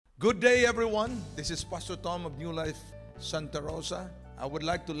Good day, everyone. This is Pastor Tom of New Life Santa Rosa. I would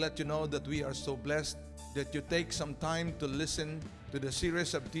like to let you know that we are so blessed that you take some time to listen to the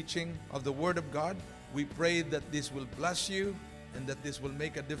series of teaching of the Word of God. We pray that this will bless you and that this will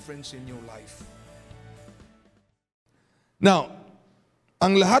make a difference in your life. Now,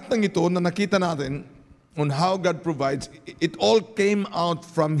 ang lahat ng ito na nakita natin on how God provides, it all came out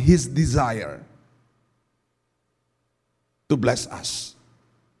from His desire to bless us.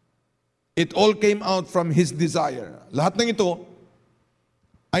 It all came out from His desire. Lahat ng ito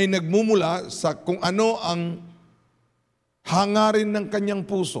ay nagmumula sa kung ano ang hangarin ng kanyang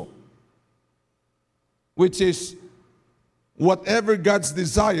puso. Which is, whatever God's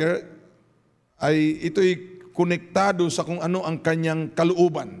desire, ay ito'y konektado sa kung ano ang kanyang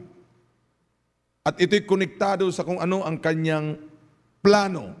kalooban. At ito'y konektado sa kung ano ang kanyang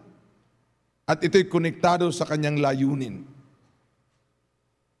plano. At ito'y konektado sa kanyang layunin.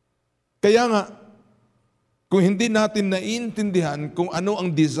 Kaya nga, kung hindi natin naiintindihan kung ano ang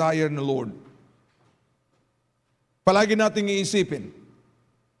desire ng Lord, palagi nating iisipin,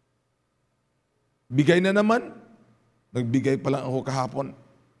 bigay na naman, nagbigay pa lang ako kahapon.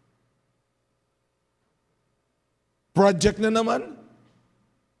 Project na naman,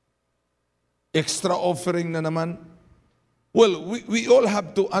 extra offering na naman. Well, we all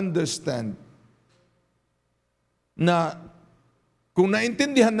have to understand na kung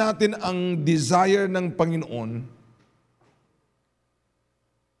naintindihan natin ang desire ng Panginoon,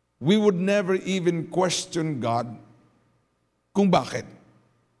 we would never even question God kung bakit.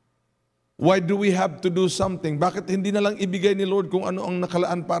 Why do we have to do something? Bakit hindi na lang ibigay ni Lord kung ano ang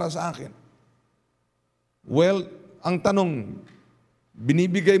nakalaan para sa akin? Well, ang tanong,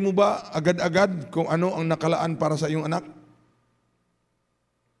 binibigay mo ba agad-agad kung ano ang nakalaan para sa iyong anak?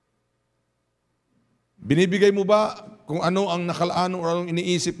 Binibigay mo ba kung ano ang nakalaan o anong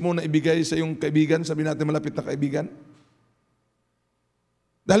iniisip mo na ibigay sa iyong kaibigan, sabi natin malapit na kaibigan?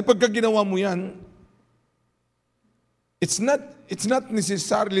 Dahil pagka ginawa mo yan, it's not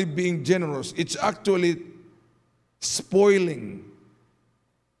necessarily being generous. It's actually spoiling.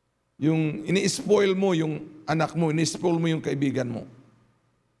 Yung ini-spoil mo yung anak mo, ini-spoil mo yung kaibigan mo.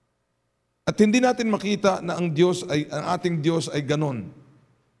 At hindi natin makita na ang ating Diyos ay ganon.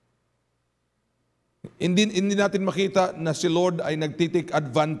 Hindi natin makita na si Lord ay nagtitake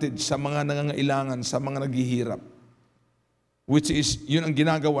advantage sa mga nangangailangan, sa mga naghihirap. Which is, yun ang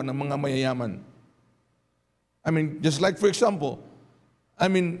ginagawa ng mga mayayaman. I mean, just like for example,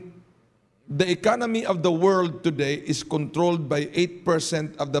 the economy of the world today is controlled by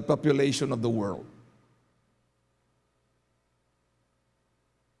 8% of the population of the world.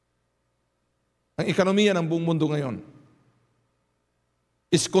 Ang ekonomiya ng buong mundo ngayon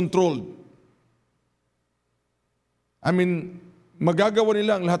is controlled. Magagawa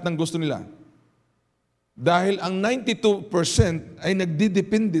nila ang lahat ng gusto nila. Dahil ang 92% ay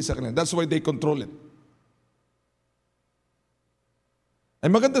nagdidepende sa kanila. That's why they control it. Ay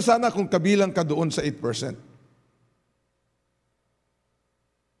maganda sana kung kabilang ka doon sa 8%.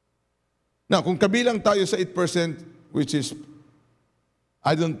 Now, kung kabilang tayo sa 8%, which is,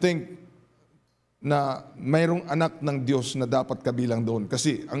 I don't think na mayroong anak ng Diyos na dapat kabilang doon.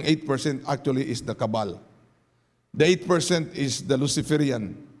 Kasi ang 8% actually is the cabal. The 8% is the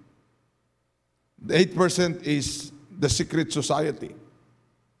Luciferian. The 8% is the secret society.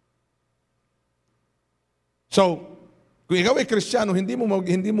 So, kung ikaw ay Kristiyano, hindi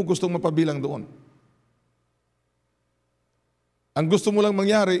mo gustong mapabilang doon. Ang gusto mo lang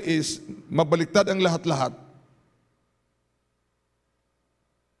mangyari is mabaliktad ang lahat-lahat.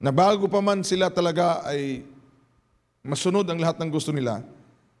 Na bago pa man sila talaga ay masunod ang lahat ng gusto nila,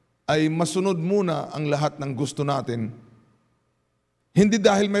 ay masunod muna ang lahat ng gusto natin. Hindi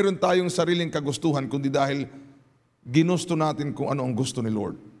dahil mayroon tayong sariling kagustuhan, kundi dahil ginusto natin kung ano ang gusto ni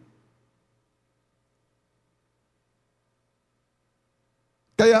Lord.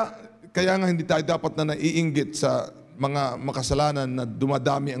 Kaya nga hindi tayo dapat na naiinggit sa mga makasalanan na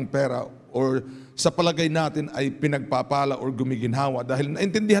dumadami ang pera or sa palagay natin ay pinagpapala or gumiginhawa dahil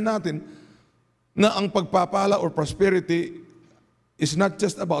naintindihan natin na ang pagpapala or prosperity is not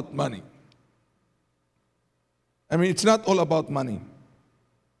just about money. It's not all about money.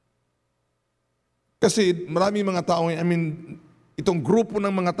 Kasi maraming mga tao, itong grupo ng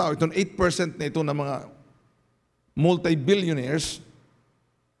mga tao, itong 8% na ito na mga multi-billionaires,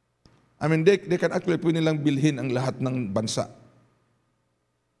 they can actually pwede nilang bilhin ang lahat ng bansa.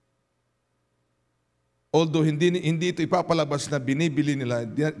 Although hindi ito ipapalabas na binibili nila,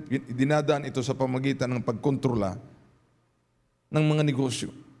 dinadaan ito sa pamagitan ng pagkontrola ng mga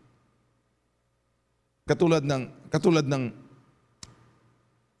negosyo. Katulad ng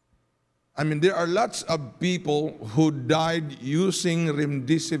I mean, there are lots of people who died using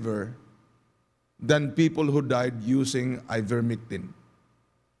remdesivir than people who died using ivermectin.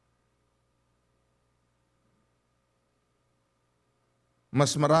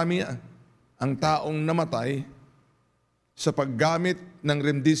 Mas marami ang taong namatay sa paggamit ng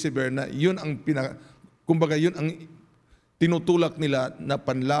remdesivir na yun ang kumbaga yun ang tinutulak nila na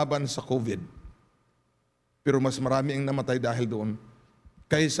panlaban sa COVID. Pero mas marami ang namatay dahil doon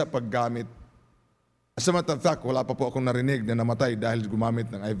kaysa paggamit. As a matter of fact, wala pa po akong narinig na namatay dahil gumamit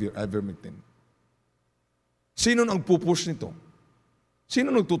ng ivermectin. Sino nagpupush nito?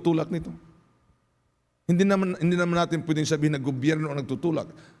 Sino nagtutulak nito? Hindi naman natin pwedeng sabihin na gobyerno ang nagtutulak.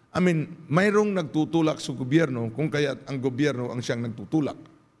 I mean, mayroong nagtutulak sa gobyerno kung kaya ang gobyerno ang siyang nagtutulak.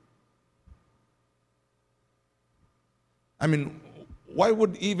 I mean, why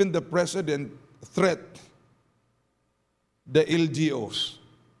would even the president threat the LGOs?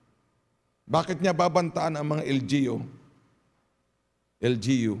 Bakit niya babantaan ang mga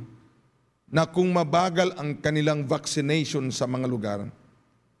LGU, na kung mabagal ang kanilang vaccination sa mga lugar,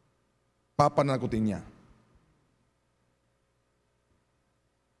 papanagutin niya?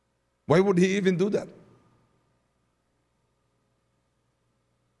 Why would he even do that?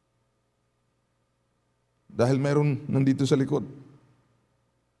 Dahil mayroon nandito sa likod.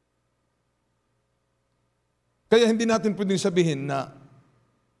 Kaya hindi natin pwedeng sabihin na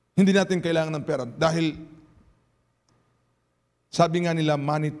hindi natin kailangan ng pera dahil sabi nga nila,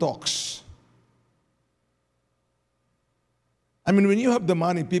 money talks. I mean, when you have the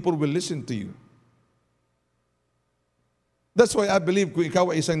money, people will listen to you. That's why I believe kung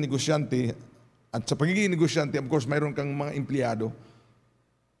ikaw ay isang negosyante, at sa pagiging negosyante, of course, mayroon kang mga empleyado,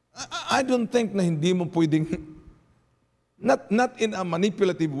 I don't think na hindi mo pwedeng, not in a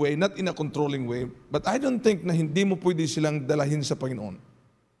manipulative way, not in a controlling way, but I don't think na hindi mo pwede silang dalahin sa Panginoon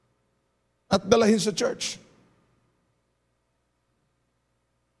at dalahin sa church.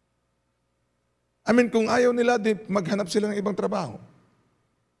 I mean, kung ayaw nila, di maghanap sila ng ibang trabaho.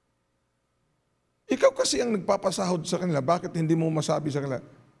 Ikaw kasi ang nagpapasahod sa kanila, bakit hindi mo masabi sa kanila?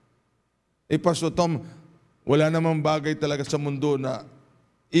 Pastor Tom, wala namang bagay talaga sa mundo na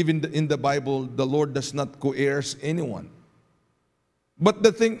even in the Bible, the Lord does not coerce anyone. But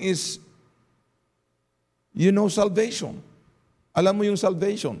the thing is, you know salvation. Alam mo yung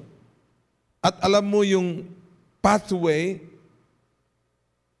salvation. At alam mo yung pathway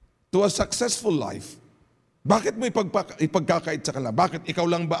to a successful life. Bakit mo ipagkakait sa kanila? Bakit ikaw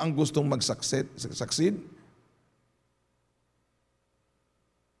lang ba ang gustong mag-succeed?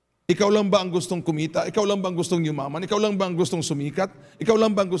 Ikaw lang ba ang gustong kumita? Ikaw lang ba ang gustong yumaman? Ikaw lang ba ang gustong sumikat? Ikaw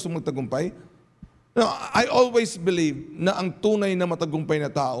lang ba ang gustong magtagumpay? No, I always believe na ang tunay na matagumpay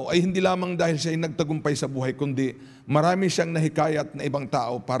na tao ay hindi lamang dahil siya ay nagtagumpay sa buhay, kundi marami siyang nahikayat na ibang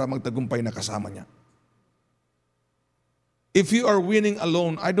tao para magtagumpay na kasama niya. If you are winning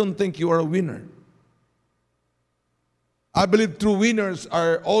alone, I don't think you are a winner. I believe true winners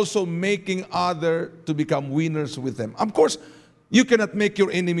are also making others to become winners with them. Of course, you cannot make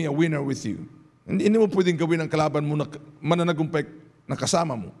your enemy a winner with you. Hindi mo pwedeng gawin ang kalaban mo na mananagumpay na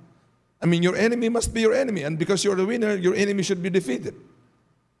kasama mo. I mean, your enemy must be your enemy. And because you're the winner, your enemy should be defeated.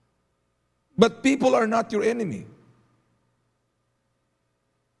 But people are not your enemy.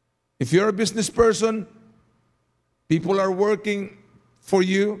 If you're a business person, people are working for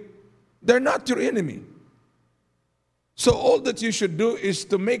you, they're not your enemy. So all that you should do is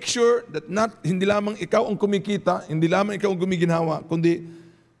to make sure that hindi lamang ikaw ang kumikita, hindi lamang ikaw ang gumiginhawa, kundi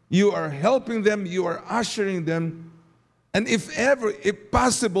you are helping them, you are ushering them, and if ever, if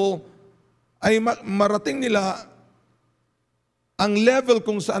possible, ay marating nila ang level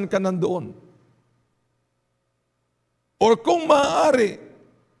kung saan ka nandoon. Or kung maaari,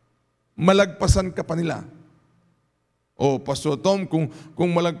 malagpasan ka pa nila. Oh, Pastor Tom, kung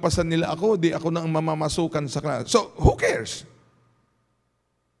malagpasan nila ako, di ako na ang mamamasukan sa kanila. So, who cares?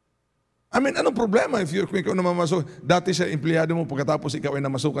 I mean, anong problema if ikaw na mamasukan? Dati siya empleyado mo, pagkatapos ikaw ay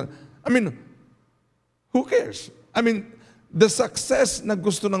namasukan. I mean, who cares? I mean, the success na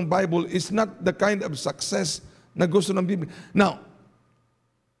gusto ng Bible is not the kind of success na gusto ng Biblia. Now,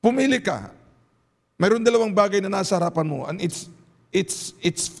 pumili ka. Mayroon dalawang bagay na nasa harapan mo, and it's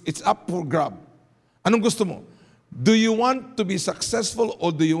up for grab. Anong gusto mo? Do you want to be successful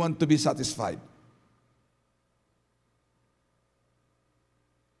or do you want to be satisfied?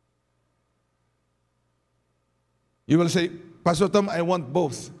 You will say, Pastor Tom, I want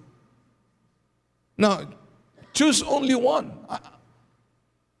both. Now, choose only one.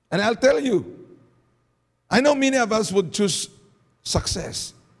 And I'll tell you, I know many of us would choose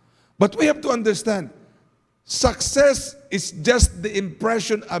success. But we have to understand, Success is just the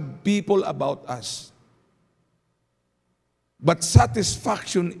impression of people about us. But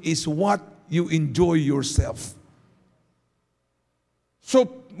satisfaction is what you enjoy yourself. So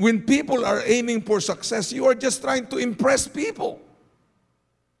when people are aiming for success, you are just trying to impress people.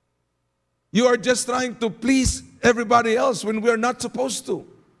 You are just trying to please everybody else when we are not supposed to.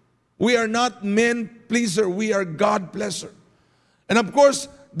 We are not men pleaser, we are God pleaser. And of course,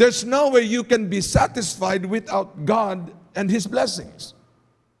 there's no way you can be satisfied without God and His blessings.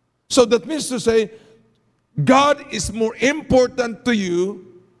 So that means to say, God is more important to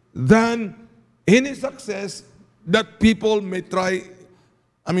you than any success that people may try,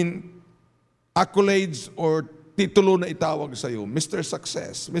 accolades or titulo na itawag sa iyo. Mr.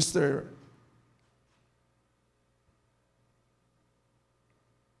 Success, Mr.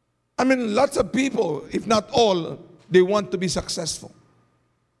 Lots of people, if not all, they want to be successful.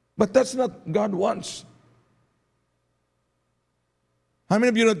 But that's not God wants. How many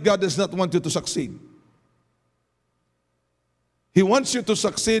of you know that God does not want you to succeed? He wants you to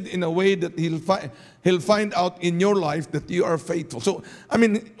succeed in a way that He'll find out in your life that you are faithful. So,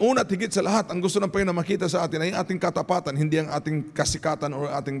 una at higit sa lahat, ang gusto ng Panginoon na makita sa atin ay ating katapatan, hindi ang ating kasikatan o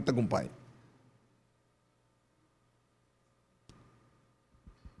ating tagumpay.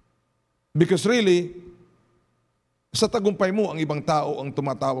 Because really, sa tagumpay mo, ang ibang tao ang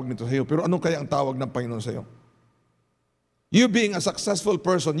tumatawag nito sa iyo. Pero ano kaya ang tawag ng Panginoon sa iyo? You being a successful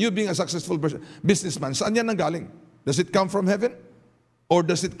person, businessman, saan yan nanggaling? Does it come from heaven? Or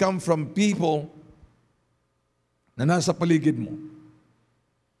does it come from people na nasa paligid mo?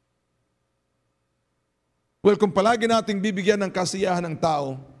 Well, kung palagi nating bibigyan ng kasiyahan ng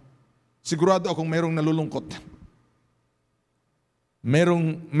tao, sigurado akong mayroong nalulungkot.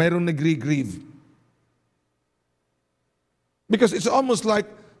 Mayroong nagre-grieve. Because it's almost like,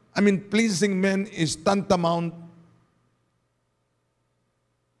 pleasing men is tantamount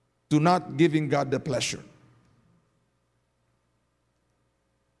to not giving God the pleasure.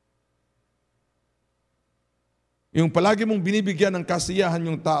 Yung palagi mong binibigyan ng kasiyahan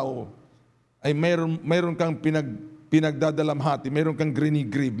yung tao, ay mayroon kang pinagdadalamhati, mayroon kang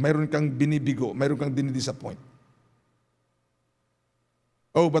grinigrieve, mayroon kang binibigo, mayroon kang dinidisappoint.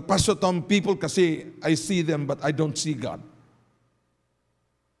 Oh, but Pastor Tom, people kasi, I see them but I don't see God.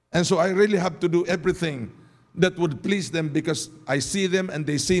 And so I really have to do everything that would please them because I see them and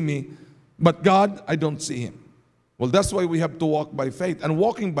they see me, but God, I don't see Him. Well, that's why we have to walk by faith. And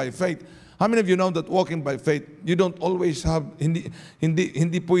walking by faith, how many of you know that walking by faith, you don't always have,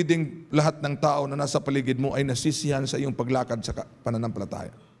 hindi pwedeng lahat ng tao na nasa paligid mo ay nasisiyahan sa iyong paglakad sa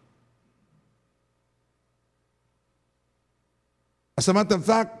pananampalataya. As a matter of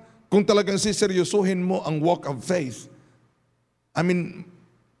fact, kung talagang siseryosuhin mo ang walk of faith,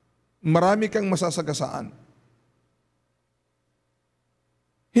 marami kang masasagasaan.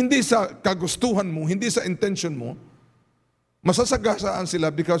 Hindi sa kagustuhan mo, hindi sa intention mo, masasagasaan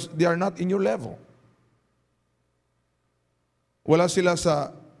sila because they are not in your level. Wala sila sa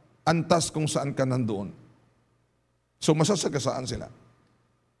antas kung saan ka nandoon. So masasagasaan sila.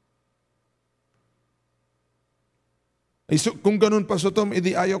 So, kung ganun pa, Tom,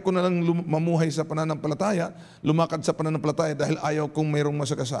 edi ayaw ko na lang mamuhay sa pananampalataya, lumakad sa pananampalataya dahil ayaw kong mayroong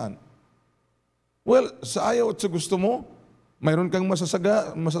masagasaan. Well, sa ayaw at sa gusto mo, mayroon kang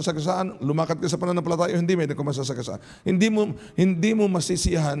masasagasaan, lumakad ka sa pananampalataya, hindi mayroon kang masasagasaan. Hindi mo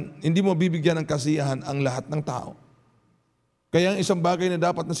masisiyahan, hindi mo bibigyan ng kasiyahan ang lahat ng tao. Kaya ang isang bagay na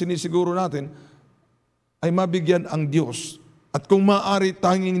dapat na sinisiguro natin ay mabigyan ang Diyos. At kung maaari,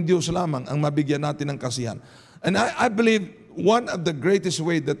 tanging Diyos lamang ang mabigyan natin ng kasiyahan. And I believe one of the greatest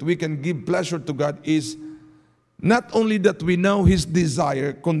way that we can give pleasure to God is not only that we know His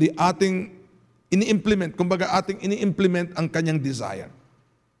desire, kundi ating ini-implement, kumbaga ating ini-implement ang Kanyang desire.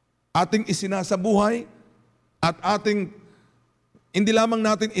 Ating isinasabuhay at hindi lamang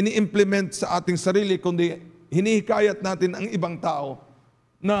natin ini-implement sa ating sarili, kundi hinihikayat natin ang ibang tao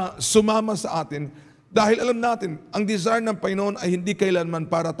na sumama sa atin dahil alam natin, ang desire ng Panginoon ay hindi kailanman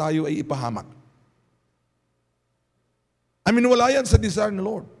para tayo ay ipahamak. Wala yan sa desire ng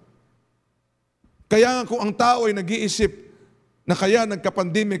Lord. Kaya kung ang tao ay nag-iisip na kaya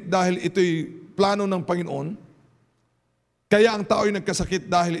nagka-pandemic dahil ito'y plano ng Panginoon, kaya ang tao ay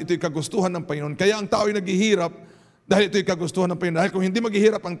nagkasakit dahil ito'y kagustuhan ng Panginoon, kaya ang tao ay naghihirap dahil ito'y kagustuhan ng Panginoon, dahil kung hindi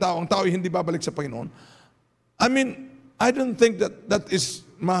maghihirap ang tao ay hindi babalik sa Panginoon. I don't think that is,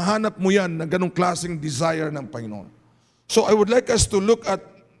 mahanap mo yan na ganong klaseng desire ng Panginoon. So I would like us to look at,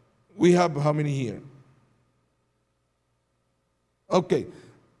 we have how many here? Okay.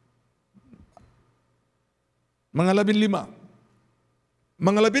 Mga 15.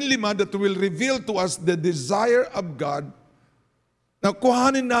 Mga 15 that will reveal to us the desire of God na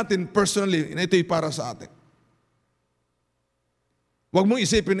kuhanin natin personally na ito'y para sa atin. Huwag mong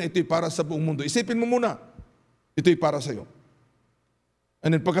isipin na ito'y para sa buong mundo. Isipin mo muna, ito'y para sa iyo.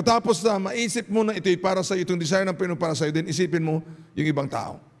 And then pagkatapos na maisip mo na ito'y para sa iyo, itong desire ng Panginoon para sa iyo, then isipin mo yung ibang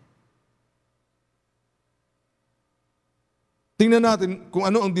tao. Tingnan natin kung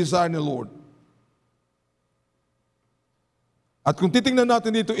ano ang desire ni Lord. At kung titingnan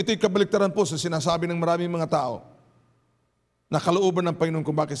natin dito, ito'y kabaliktaran po sa sinasabi ng maraming mga tao na kalooban ng Panginoon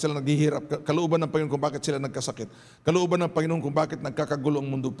kung bakit sila naghihirap, kalooban ng Panginoon kung bakit sila nagkasakit, kalooban ng Panginoon kung bakit nagkakagulo ang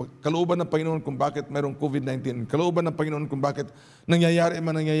mundo, kalooban ng Panginoon kung bakit mayroong COVID-19, kalooban ng Panginoon kung bakit nangyayari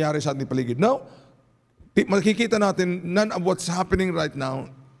sa ating paligid. Now, makikita natin, none of what's happening right now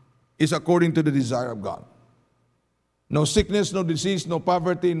is according to the desire of God. No sickness, no disease, no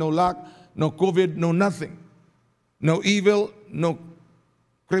poverty, no lack, no COVID, no nothing. No evil, no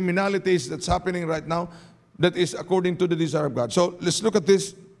criminalities that's happening right now that is according to the desire of God. So let's look at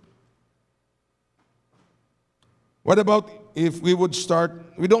this. What about if we would start,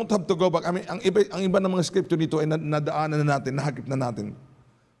 we don't have to go back. I mean, ang iba ng mga scripture dito ay nadaanan na natin, nahagip na natin.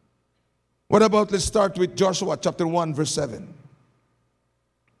 What about, let's start with Joshua chapter 1 verse 7.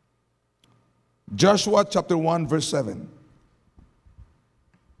 Joshua chapter 1 verse 7.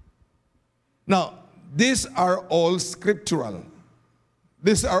 Now, these are all scriptural.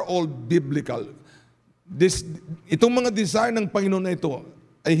 These are all biblical. Itong mga desire ng Panginoon na ito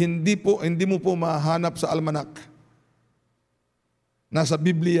ay hindi mo po mahanap sa almanak. Nasa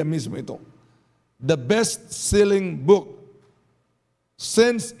Biblia mismo ito. The best-selling book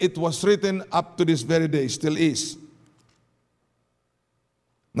since it was written up to this very day still is.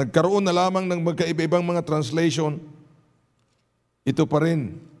 Nagkaroon na lamang ng magkaiba-ibang mga translation, ito pa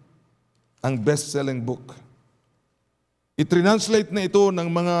rin ang best-selling book. I-translate na ito ng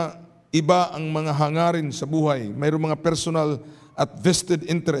mga iba ang mga hangarin sa buhay. Mayroong mga personal at vested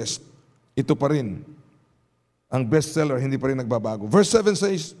interest. Ito pa rin ang bestseller, hindi pa rin nagbabago. Verse 7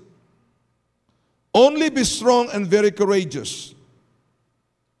 says, only be strong and very courageous,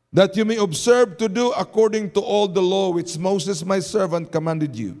 that you may observe to do according to all the law which Moses my servant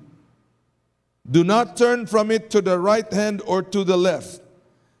commanded you. Do not turn from it to the right hand or to the left,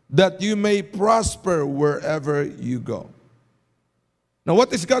 that you may prosper wherever you go. Now,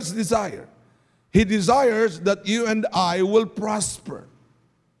 what is God's desire? He desires that you and I will prosper.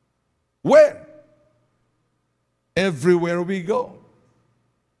 Where? Everywhere we go.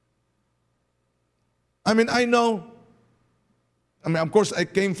 I mean, of course, I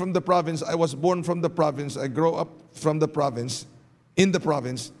came from the province. I was born from the province. I grew up from the province, in the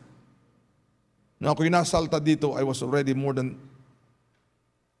province. Now, kung nasalta dito, I was already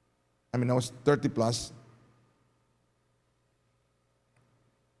I was 30 plus.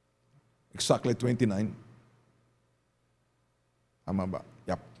 Exactly 29. Tama ba?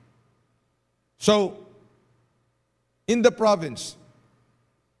 Yep. So, in the province,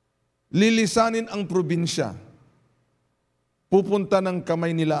 lilisanin ang probinsya, pupunta ng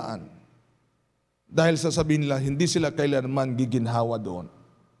Kamaynilaan, dahil sasabihin nila, hindi sila kailanman giginhawa doon.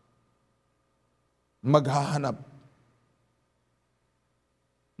 Maghahanap.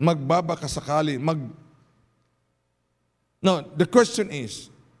 Magbabakasakali. No, the question is,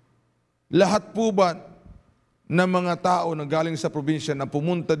 lahat po ba ng mga tao na galing sa probinsya na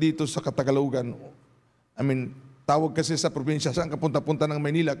pumunta dito sa Katagalugan, tawag kasi sa probinsya, saan ka punta-punta ng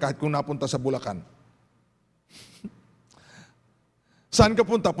Maynila kahit kung napunta sa Bulacan? Saan ka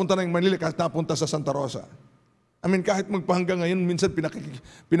punta? Punta ng Manila kahit napunta sa Santa Rosa. Kahit magpahanggang ngayon, minsan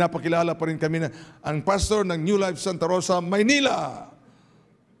pinapakilala pa rin kami na ang pastor ng New Life Santa Rosa, Maynila.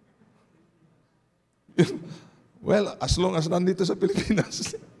 Well, as long as nandito sa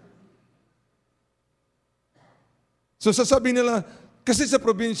Pilipinas. So sasabihin nila, kasi sa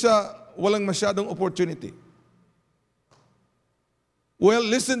probinsya, walang masyadong opportunity. Well,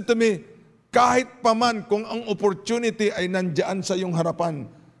 listen to me. Kahit paman kung ang opportunity ay nandiyan sa iyong harapan,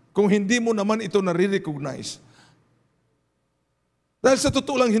 kung hindi mo naman ito nare-recognize. Dahil sa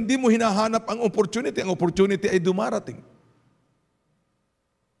totoo lang, hindi mo hinahanap ang opportunity ay dumarating.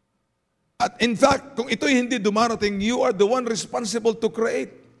 At in fact, kung ito'y hindi dumarating, you are the one responsible to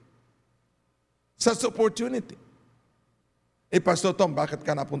create such opportunity. Pastor Tom, bakit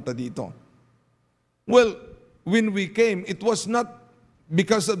ka napunta dito? Well, when we came, it was not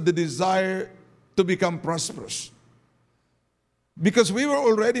because of the desire to become prosperous. Because we were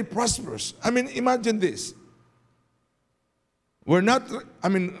already prosperous. Imagine this. We're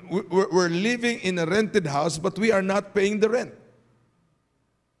living in a rented house, but we are not paying the rent.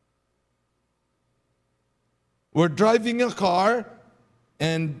 We're driving a car,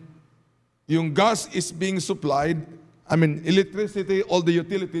 and yung gas is being supplied, electricity, all the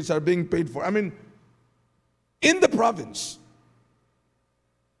utilities are being paid for. In the province.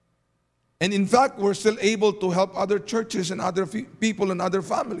 And in fact, we're still able to help other churches and other people and other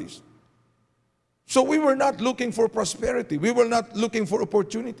families. So we were not looking for prosperity. We were not looking for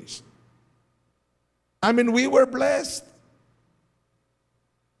opportunities. We were blessed.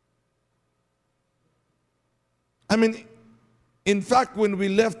 In fact, when we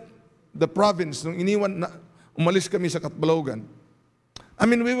left the province, nung umalis kami sa Catbalogan,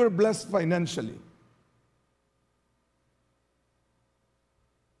 we were blessed financially.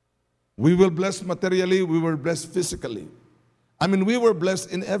 We were blessed materially, we were blessed physically. We were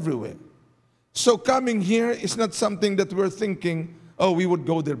blessed in every way. So coming here is not something that we're thinking, oh, we would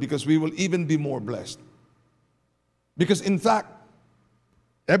go there because we will even be more blessed. Because in fact,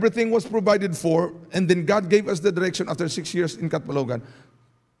 everything was provided for, and then God gave us the direction after 6 years in Catbalogan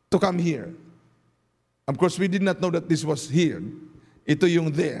to come here. Of course, we did not know that this was here. Ito yung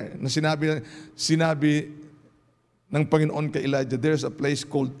there, na sinabi ng Panginoon kay Elijah, there's a place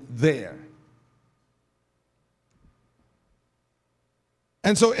called there.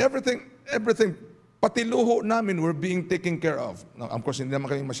 And so everything, pati luho namin were being taken care of. Now, of course, hindi naman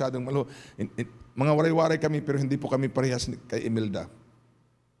kami masyadong maluho. Mga waray-waray kami, pero hindi po kami parehas kay Imelda.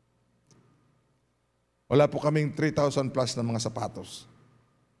 Wala po kaming 3,000 plus na mga sapatos.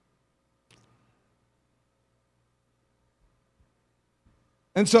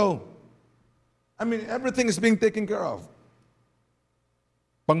 And so, everything is being taken care of.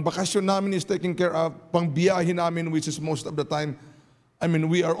 Pang-bakasyon namin is taken care of. Pang-biyahe namin, which is most of the time,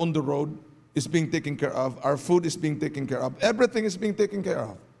 we are on the road, is being taken care of. Our food is being taken care of. Everything is being taken care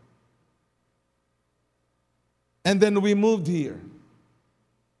of. And then we moved here,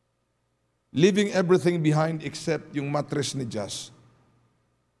 leaving everything behind except yung mattress ni Jazz.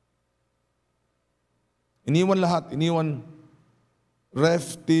 Iniwan lahat. Iniwan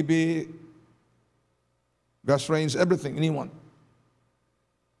ref, TV, gas range, everything. Iniwan.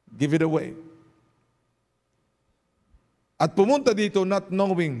 Give it away. At pumunta dito not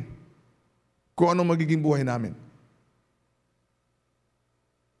knowing kung ano magiging buhay namin.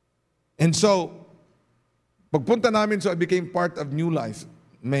 And so, pagpunta namin, so I became part of New Life,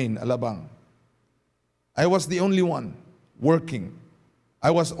 Maine, Alabang. I was the only one working.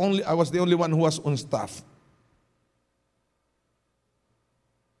 I was the only one who was on staff.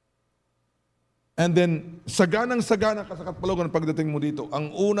 And then, saganang-sagana ka sa Catbalogan pagdating mo dito,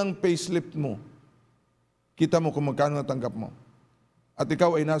 ang unang payslip mo, kita mo kung magkano natanggap mo. At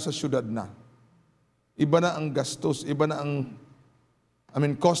ikaw ay nasa syudad na. Iba na ang gastos, iba na ang,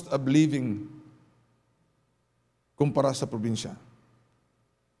 cost of living kumpara sa probinsya.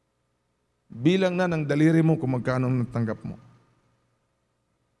 Bilang na ng daliri mo kung magkano natanggap mo.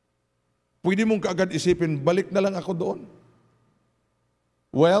 Pwede mong kaagad isipin, balik na lang ako doon.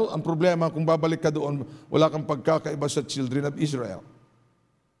 Well, ang problema, kung babalik ka doon, wala kang pagkakaiba sa children of Israel.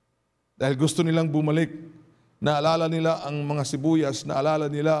 Dahil gusto nilang bumalik. Naalala nila ang mga sibuyas, naalala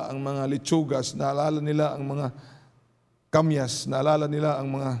nila ang mga litsugas, naalala nila ang mga kamyas, naalala nila ang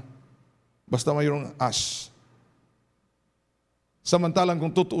mga, basta mayroong ash. Samantalang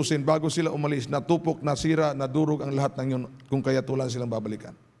kung tutuusin, bago sila umalis, natupok, nasira, nadurog ang lahat ng yun, kung kaya tulan silang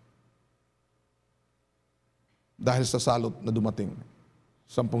babalikan. Dahil sa salot na dumating.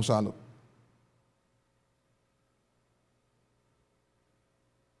 10 salot.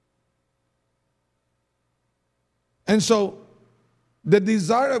 And so, the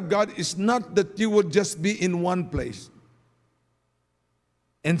desire of God is not that you would just be in one place.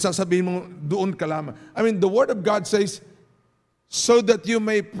 And sasabihin mo, doon ka lamang. The Word of God says, so that you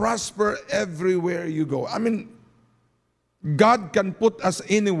may prosper everywhere you go. God can put us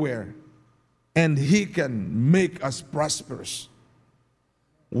anywhere, and He can make us prosperous.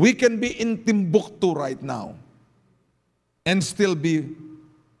 We can be in Timbuktu right now and still be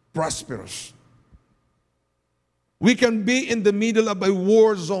prosperous. We can be in the middle of a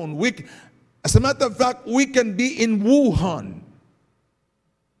war zone. As a matter of fact, we can be in Wuhan,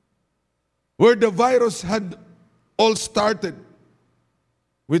 where the virus had all started.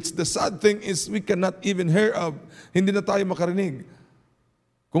 Which the sad thing is we cannot even hear of. Hindi na tayo makarinig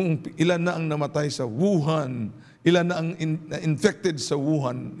kung ilan na ang namatay sa Wuhan, ilan na ang infected sa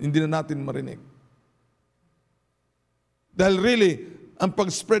Wuhan, hindi na natin marinig. Dahil really, ang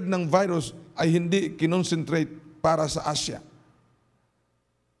pag-spread ng virus ay hindi kinonsentrate para sa Asia.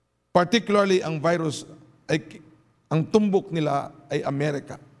 Particularly, ang virus, ang tumbok nila ay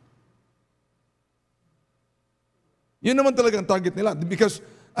Amerika. Yun naman talaga ang target nila. Because,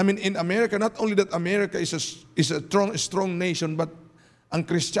 in America, not only that America is a strong nation, but ang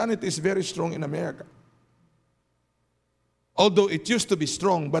Christianity is very strong in America. Although it used to be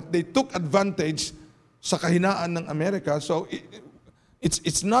strong, but they took advantage sa kahinaan ng Amerika. So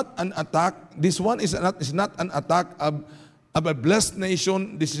it's not an attack. This one is not an attack of a blessed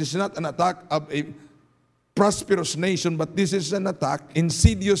nation. This is not an attack of a prosperous nation, but this is an attack,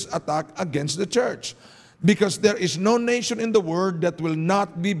 insidious attack against the church. Because there is no nation in the world that will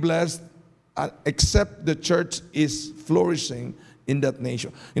not be blessed except the church is flourishing in that nation.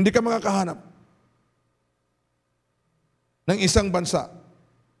 Hindi ka makakahanap ng isang bansa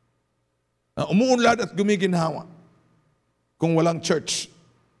na umuunlad at gumiginhawa kung walang church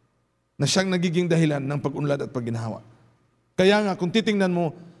na siyang nagiging dahilan ng pag-unlad at pagginhawa. Kaya nga, kung titingnan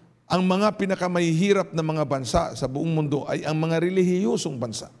mo, ang mga pinakamahihirap na mga bansa sa buong mundo ay ang mga relihiyosong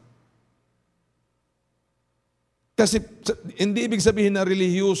bansa. Kasi hindi ibig sabihin na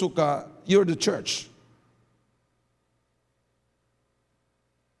relihiyoso ka, you're the church.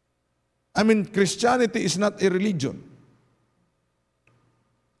 I mean, Christianity is not a religion.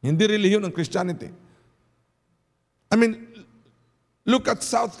 Hindi relihiyon ang Christianity. I mean, look at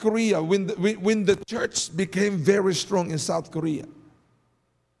South Korea when the church became very strong in South Korea.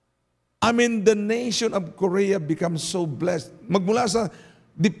 I mean, the nation of Korea becomes so blessed. Magmula sa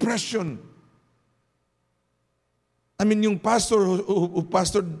depression. I mean, yung pastor who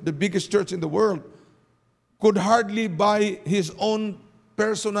pastored the biggest church in the world could hardly buy his own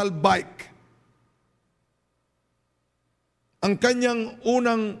personal bike. Ang kanyang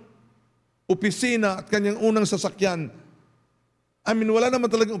unang opisina at kanyang unang sasakyan, I mean, wala naman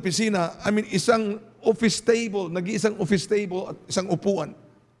talagang opisina. I mean, isang office table, nag-iisang office table at isang upuan.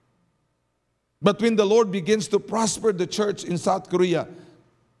 But when the Lord begins to prosper the church in South Korea,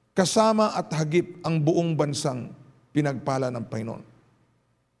 kasama at hagip ang buong bansang pinagpala ng Panginoon.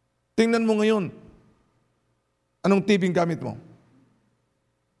 Tingnan mo ngayon, anong TV gamit mo?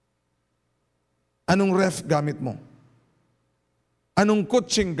 Anong ref gamit mo? Anong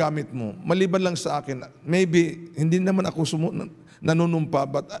coaching gamit mo? Maliban lang sa akin, maybe, hindi naman ako nanunumpa,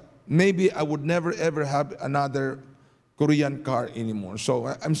 but maybe I would never ever have another Korean car anymore. So,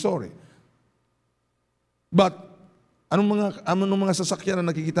 I'm sorry. But, anong mga sasakyan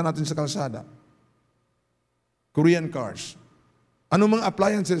na nakikita natin sa kalsada? Korean cars. Anong mga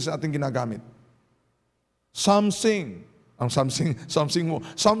appliances sa ating ginagamit? Samsung.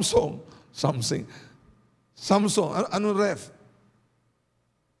 Anong ref?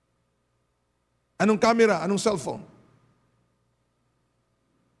 Anong camera? Anong cellphone?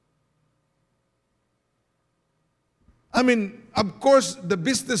 I mean, of course, the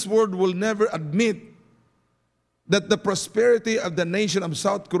business world will never admit that the prosperity of the nation of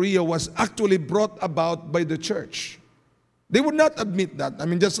South Korea was actually brought about by the church. They would not admit that. I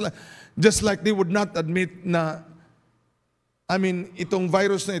mean, just like they would not admit na, I mean, itong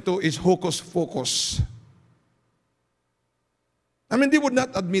virus na ito is hocus pocus. I mean, they would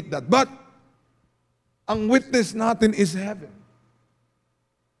not admit that. But, ang witness natin is heaven.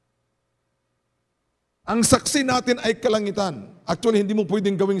 Ang saksi natin ay kalangitan. Actually, hindi mo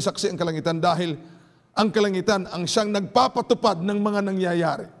pwedeng gawing saksi ang kalangitan dahil ang kalangitan ang siyang nagpapatupad ng mga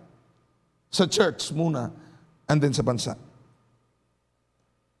nangyayari sa church muna and then sa bansa.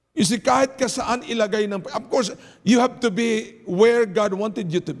 You see, kahit ka saan ilagay ng... Of course, you have to be where God wanted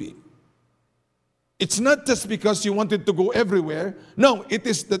you to be. It's not just because you wanted to go everywhere. No, it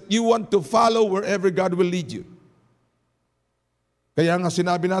is that you want to follow wherever God will lead you. Kaya nga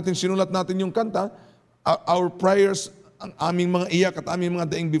sinabi natin, sinulat natin yung kanta, our prayers, ang aming mga iyak at aming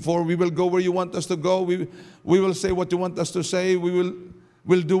mga daing before, we will go where you want us to go, we will say what you want us to say, we'll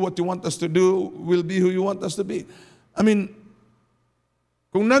do what you want us to do, we'll be who you want us to be. I mean,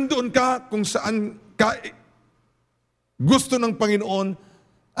 kung nandoon ka, kung saan ka gusto ng Panginoon,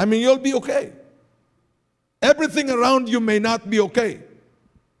 I mean, you'll be okay. Everything around you may not be okay.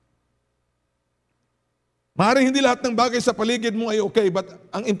 Maaaring hindi lahat ng bagay sa paligid mo ay okay, but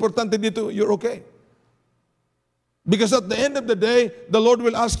ang importante dito, you're okay. Because at the end of the day, the Lord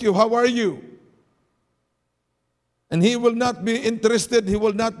will ask you, how are you? And He will not be interested, He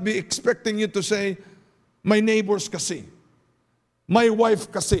will not be expecting you to say, my neighbors kasi, my wife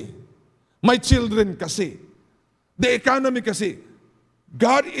kasi, my children kasi, the economy kasi.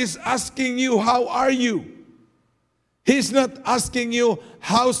 God is asking you, how are you? He's not asking you,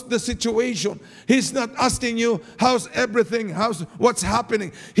 how's the situation? He's not asking you, how's everything? What's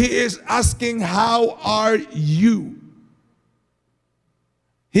happening? He is asking, how are you?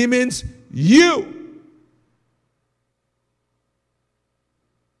 He means you.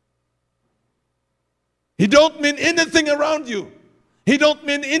 He don't mean anything around you. He don't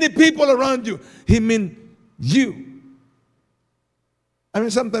mean any people around you. He mean you. I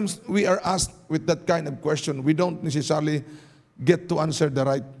mean, sometimes we are asked with that kind of question, we don't necessarily get to answer the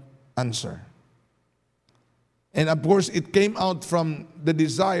right answer. And of course, it came out from the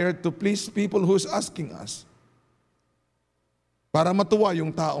desire to please people who's asking us. Para matuwa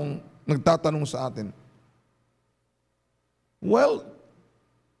yung taong nagtatanong sa atin. Well,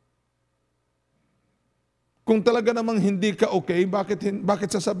 kung talaga namang hindi ka okay,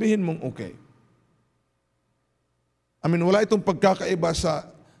 bakit sasabihin mong okay? I mean, wala itong pagkakaiba sa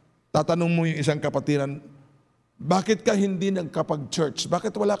tatanong mo yung isang kapatiran, bakit ka hindi nagkapag-church?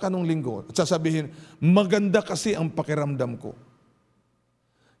 Bakit wala ka nung linggo? At sasabihin, maganda kasi ang pakiramdam ko.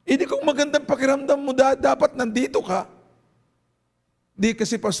 Hindi kung magandang pakiramdam mo, dapat nandito ka. Di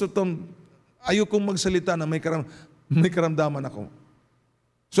kasi Pastor Tom, ayokong magsalita na may karamdaman ako.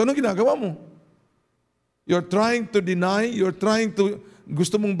 So anong ginagawa mo? You're trying to deny,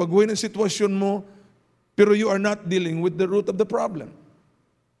 gusto mong baguhin ang sitwasyon mo, pero you are not dealing with the root of the problem.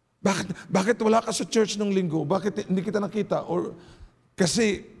 Bakit wala ka sa church ng linggo? Bakit hindi kita nakita? Or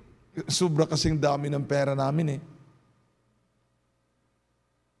kasi sobra kasing dami ng pera namin eh.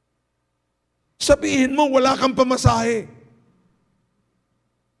 Sabihin mo, wala kang pamasahe.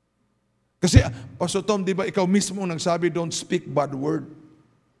 Kasi, Pastor Tom, di ba ikaw mismo nagsabi, don't speak bad word.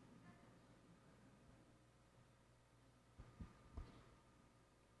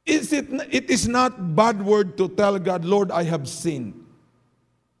 It is not bad word to tell God, Lord, I have sinned.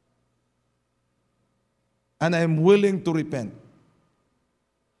 And I am willing to repent.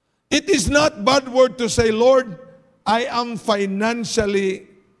 It is not bad word to say, Lord, I am financially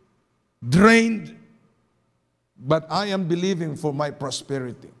drained, but I am believing for my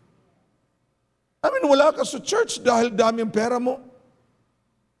prosperity. I mean, wala ka sa church dahil dami ang pera mo.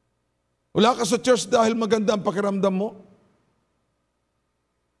 Wala ka sa church dahil maganda ang pakiramdam mo.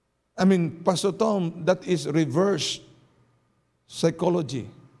 I mean, Pastor Tom, that is reverse psychology.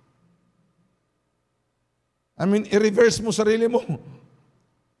 I mean, i-reverse mo sarili mo.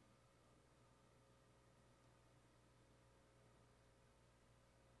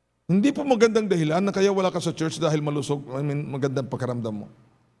 Hindi po magandang dahilan na kaya wala ka sa church dahil malusog, I mean, magandang pakiramdam mo.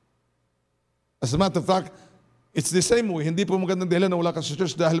 As a matter of fact, it's the same way. Hindi po magandang dahilan na wala ka sa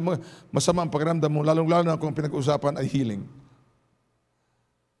church dahil masama ang pakiramdam mo, lalong-lalo na kung pinag-uusapan ay healing.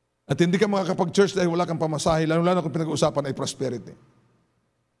 At hindi ka makakapag-church dahil wala kang pamasahe, lalong-lalo na kung pinag-uusapan ay prosperity.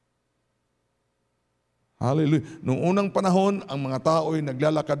 Hallelujah. Noong unang panahon, ang mga tao ay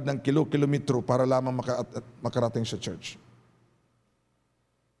naglalakad ng kilo-kilometro para lamang makarating sa church.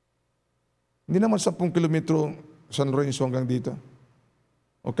 Hindi naman 10 kilometro San Lorenzo hanggang dito.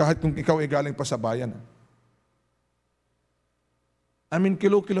 O kahit kung ikaw ay galing pa sa bayan. I mean,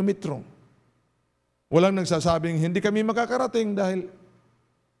 kilo-kilometro. Walang nagsasabing, hindi kami makakarating dahil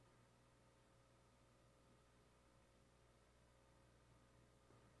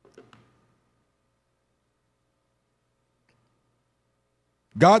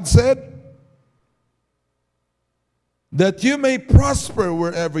God said that you may prosper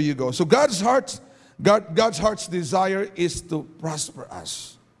wherever you go. So God's heart's desire is to prosper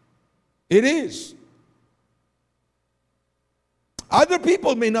us. It is. Other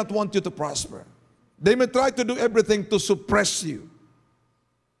people may not want you to prosper. They may try to do everything to suppress you.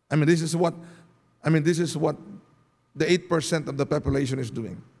 This is what the 8% of the population is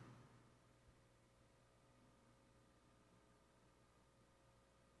doing.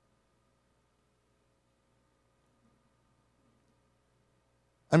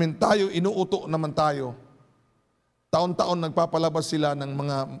 Tayo, inuuto naman tayo. Taon-taon nagpapalabas sila ng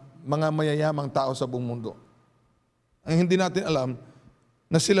mga mayayamang tao sa buong mundo. Ang hindi natin alam,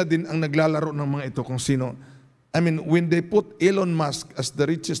 na sila din ang naglalaro ng mga ito kung sino. When they put Elon Musk as the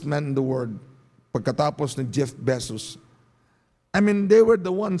richest man in the world, pagkatapos ni Jeff Bezos, they were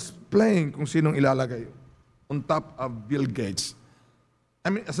the ones playing kung sinong ilalagay on top of Bill Gates.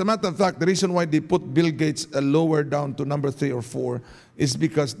 As a matter of fact, the reason why they put Bill Gates lower down to number 3 or 4 is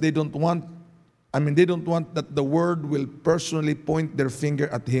because they don't want that the world will personally point their finger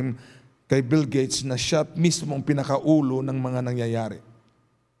at him, kay Bill Gates, na siya mismo ang pinakaulo ng mga nangyayari.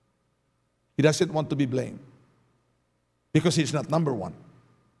 He doesn't want to be blamed. Because he's not number 1.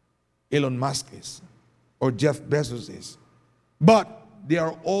 Elon Musk is. Or Jeff Bezos is. But they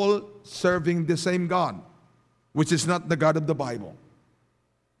are all serving the same God, which is not the God of the Bible.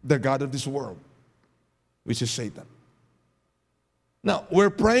 The God of this world, which is Satan. Now,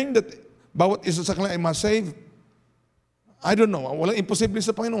 we're praying that bawat isa sa kanila ay ma-save. I don't know. Walang imposible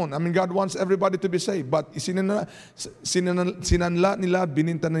sa Panginoon. God wants everybody to be saved. But sinanla nila,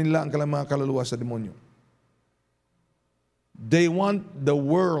 bininta nila ang mga kaluluwa sa demonyo. They want the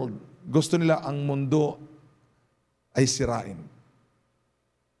world, gusto nila ang mundo ay sirain.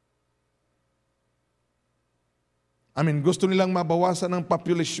 Gusto nilang mabawasan ng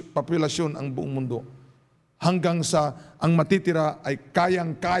populasyon ang buong mundo. Hanggang sa ang matitira ay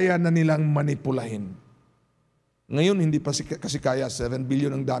kayang-kaya na nilang manipulahin. Ngayon, hindi pa kasi kaya. 7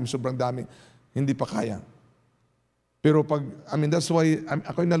 billion ang dami, sobrang dami. Hindi pa kaya. Pero that's why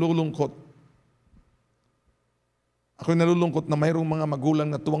ako'y nalulungkot. Ako'y nalulungkot na mayroong mga magulang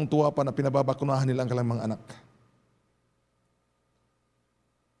na tuwang-tuwa pa na pinababakunahan nila ang kanilang mga anak.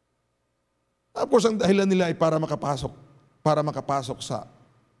 Of course, ang dahilan nila ay para makapasok sa,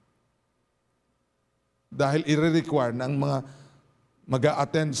 dahil i-require na ang mga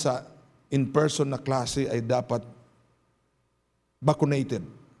mag-a-attend sa in-person na klase ay dapat vaccinated.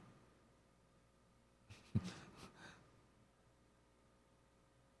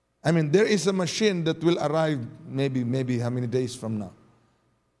 There is a machine that will arrive maybe how many days from now.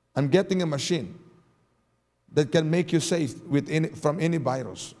 I'm getting a machine that can make you safe from any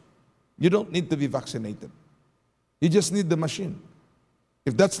virus. You don't need to be vaccinated. You just need the machine.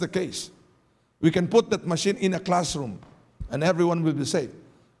 If that's the case, we can put that machine in a classroom and everyone will be safe.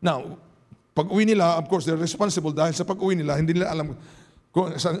 Now, pag-uwi nila, of course, they're responsible dahil sa pag-uwi nila, hindi nila alam kung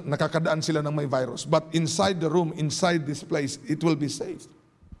nakakadaan sila ng may virus. But inside the room, inside this place, it will be safe.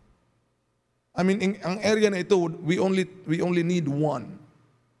 Ang area na ito, we only need one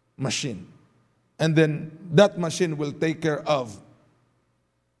machine. And then that machine will take care of.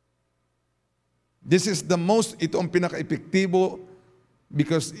 This is ito ang pinaka-epektibo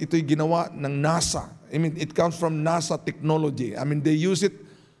because ito'y ginawa ng NASA. It comes from NASA technology. They use it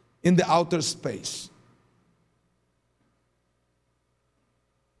in the outer space.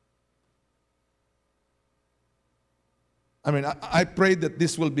 I pray that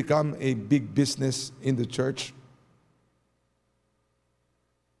this will become a big business in the church.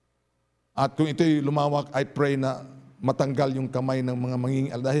 At kung ito'y lumawak, I pray na matanggal yung kamay ng mga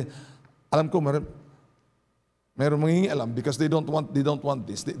mangingialam. Dahil alam ko, meron mangingialam because they don't want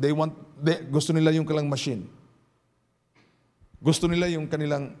this. Gusto nila yung kanilang machine. Gusto nila yung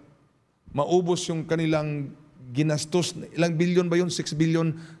kanilang, maubos yung kanilang ginastos. Ilang bilyon ba yun? 6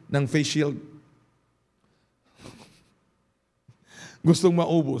 billion ng face shield. Gustong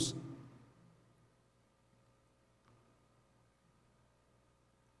maubos.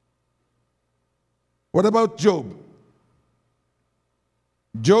 What about Job?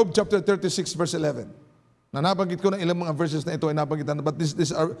 Job chapter 36 verse 11. Nabanggit ko na ilang mga verses na ito ay nabanggitan. But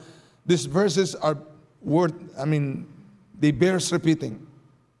these verses are they bears repeating.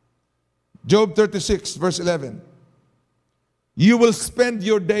 Job 36 verse 11. You will spend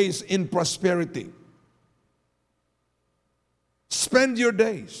your days in prosperity. Spend your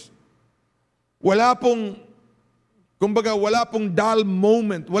days. Wala pong dull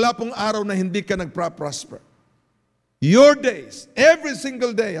moment. Wala pong araw na hindi ka nagpa-prosper. Your days, every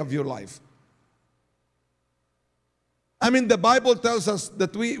single day of your life. The Bible tells us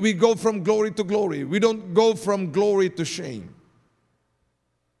that we go from glory to glory. We don't go from glory to shame.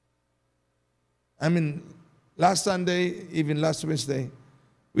 Last Sunday, even last Wednesday,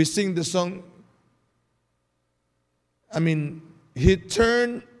 we sing the song, He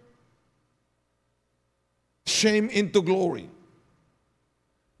turned shame into glory.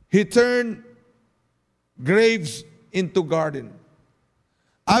 He turned graves into garden.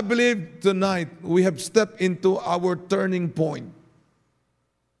 I believe tonight we have stepped into our turning point.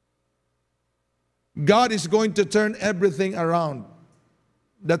 God is going to turn everything around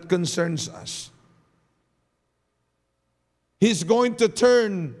that concerns us. He's going to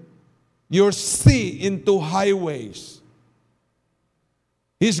turn your sea into highways.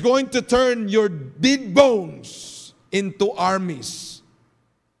 He's going to turn your dead bones into armies.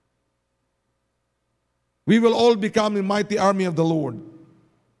 We will all become a mighty army of the Lord.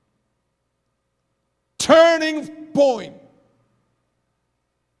 Turning point.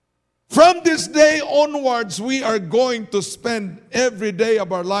 From this day onwards, we are going to spend every day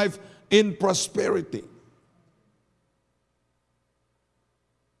of our life in prosperity.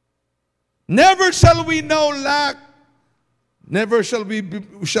 Never shall we know lack. Never shall we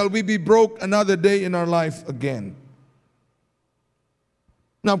be broke another day in our life again.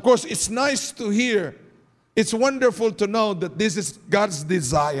 Now, of course, it's nice to hear. It's wonderful to know that this is God's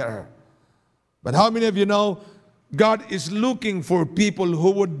desire. But how many of you know God is looking for people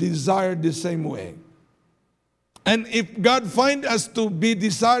who would desire the same way? And if God find us to be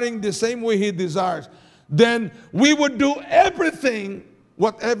desiring the same way He desires, then we would do everything,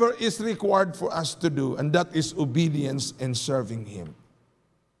 whatever is required for us to do, and that is obedience and serving Him.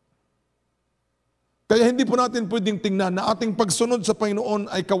 Kaya hindi po natin pwedeng tingnan na ating pagsunod sa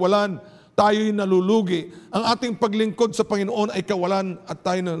Panginoon ay kawalan, tayo'y nalulugi. Ang ating paglingkod sa Panginoon ay kawalan at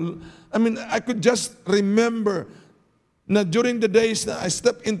tayo I could just remember na during the days na I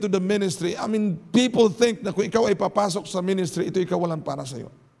step into the ministry, I mean, people think na kung ikaw ay papasok sa ministry, ito ikawalan para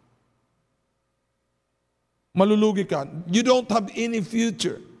sa'yo. Malulugi ka. You don't have any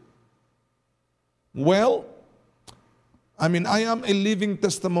future. Well, I mean, I am a living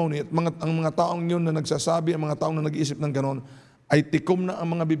testimony at ang mga taong yun na nagsasabi, ang mga taong na nag-iisip ng ganon, ay tikom na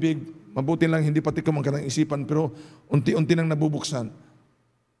ang mga bibig. Mabuti lang, hindi pa tikom ang kanilang isipan, pero unti-unti nang nabubuksan.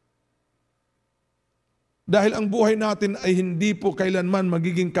 Dahil ang buhay natin ay hindi po kailanman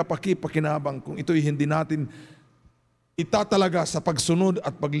magiging kapaki-pakinabang kung ito'y hindi natin itatalaga sa pagsunod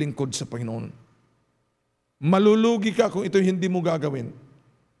at paglingkod sa Panginoon. Malulugi ka kung ito'y hindi mo gagawin.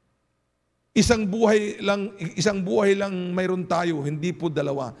 Isang buhay lang mayroon tayo, hindi po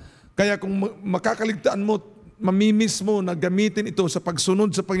dalawa. Kaya kung makakaligtaan mo, mamimiss mo na gamitin ito sa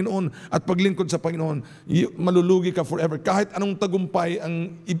pagsunod sa Panginoon at paglingkod sa Panginoon, malulugi ka forever. Kahit anong tagumpay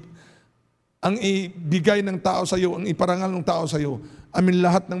ang ibigay ng tao sa iyo, ang iparangal ng tao sa iyo.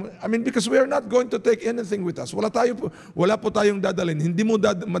 Because we are not going to take anything with us. Wala po tayong dadalhin. Hindi mo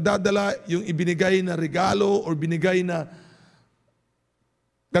madadala yung ibinigay na regalo or binigay na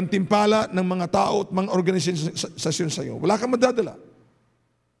gantimpala ng mga tao at mga organisasyon sa iyo. Wala kang madadala.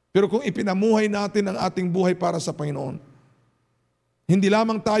 Pero kung ipinamuhay natin ang ating buhay para sa Panginoon, hindi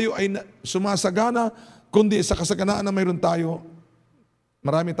lamang tayo ay sumasagana, kundi sa kasaganaan na mayroon tayo,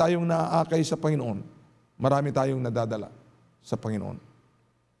 marami tayong naaakay sa Panginoon. Marami tayong nadadala sa Panginoon.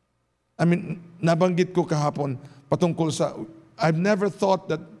 Nabanggit ko kahapon patungkol sa, I've never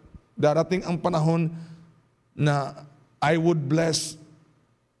thought that darating ang panahon na I would bless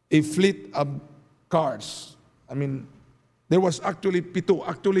a fleet of cars. There was actually pito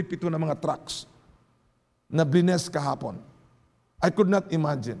na mga trucks na blines kahapon. I could not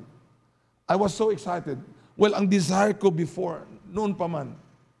imagine. I was so excited. Well, ang desire ko before, noon pa man,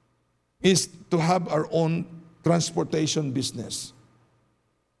 is to have our own transportation business.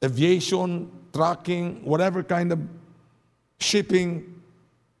 Aviation, trucking, whatever kind of shipping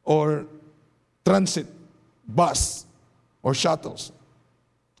or transit, bus or shuttles.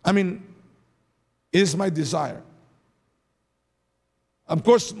 It is my desire. Of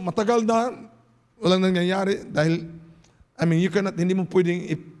course, matagal na walang nangyayari dahil, hindi mo pwedeng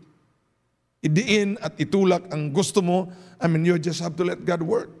idiin at itulak ang gusto mo. You just have to let God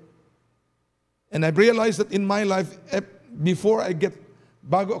work. And I've realized that in my life,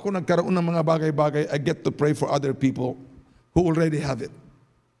 bago ako nagkaroon ng mga bagay-bagay, I get to pray for other people who already have it.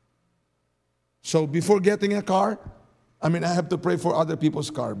 So before getting a car, I have to pray for other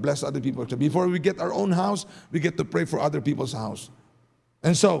people's car, bless other people. Before we get our own house, we get to pray for other people's house.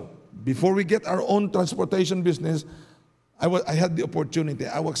 And so, before we get our own transportation business, I had the opportunity.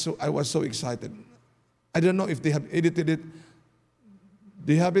 I was so excited. I don't know if they have edited it.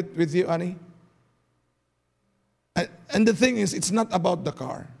 Do you have it with you, Annie? And the thing is, it's not about the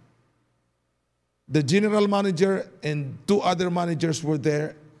car. The general manager and 2 other managers were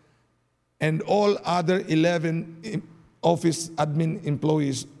there, and all other 11 office admin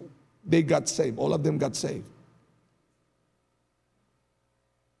employees, they got saved. All of them got saved.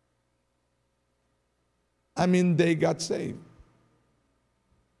 They got saved.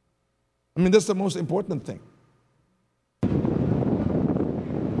 That's the most important thing.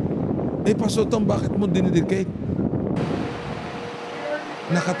 Pastor Tom, bakit mo dinedicate?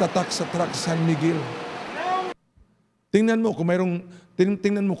 Nakatatak sa truck San Miguel. Tingnan mo kung mayroong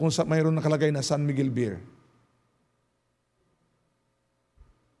nakalagay na San Miguel beer.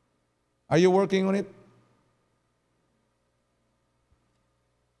 Are you working on it?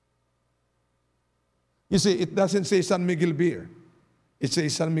 You see, it doesn't say San Miguel beer. It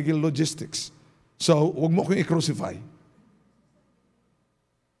says San Miguel Logistics. So, huwag mo akong i-crucify.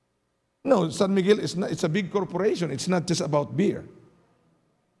 No, San Miguel it's a big corporation. It's not just about beer.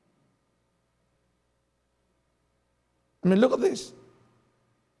 Look at this.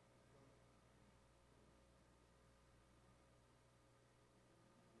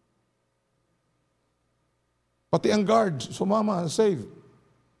 Pati ang guard, sumama, save.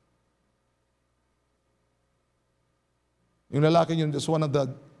 Yung lalaki yun, just one of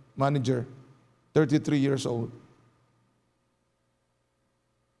the manager, 33 years old.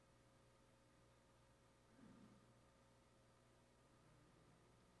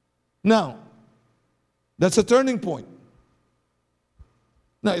 Now, that's a turning point.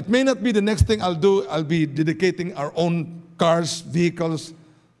 Now, it may not be the next thing I'll do. I'll be dedicating our own cars, vehicles,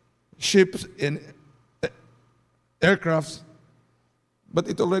 ships, and aircrafts. But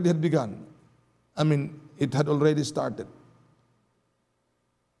it already had begun. It had already started.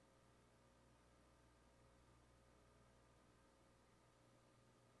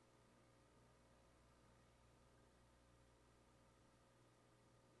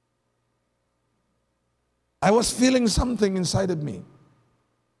 I was feeling something inside of me.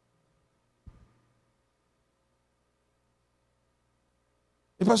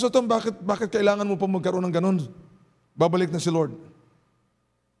 Pastor Tom, bakit kailangan mo pa magkaroon ng ganun? Babalik na si Lord.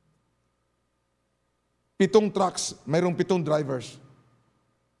 7 trucks, mayroong 7 drivers.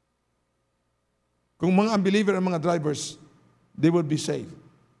 Kung mga unbeliever ang mga drivers, they will be saved.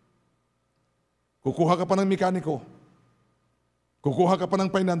 Kukuha ka pa ng mekaniko. Kukuha ka pa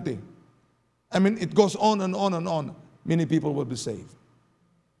ng painante. I mean, it goes on and on and on. Many people will be saved.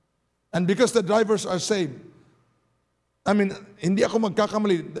 And because the drivers are saved, I mean, hindi ako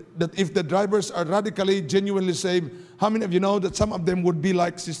magkakamali that if the drivers are radically, genuinely saved, how many of you know that some of them would be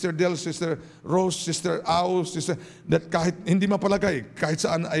like Sister Del, Sister Rose, Sister Au, Sister, that kahit hindi mapalagay, kahit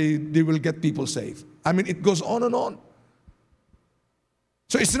saan they will get people saved. I mean, it goes on and on.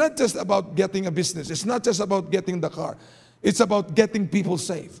 So it's not just about getting a business. It's not just about getting the car. It's about getting people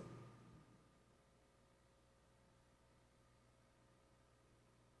saved.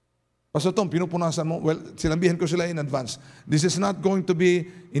 Pastor Tom, pinupunasan mo? Well, sinabihan ko sila in advance. This is not going to be,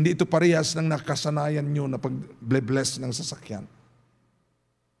 hindi ito parehas ng nakasanayan nyo na pag-bless ng sasakyan.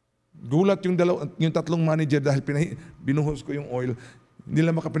 Gulat yung 3 manager dahil binuhos ko yung oil. Hindi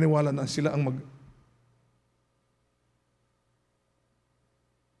lang makapaniwala na sila ang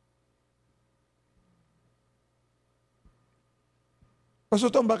Pastor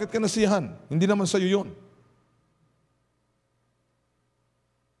Tom, bakit ka nasiyahan? Hindi naman sa'yo yun.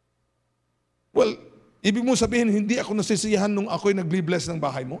 Well, ibig mo sabihin, hindi ako nasisiyahan nung ako'y nagli-bless ng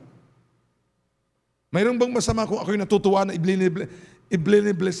bahay mo? Mayroon bang masama kung ako'y natutuwa na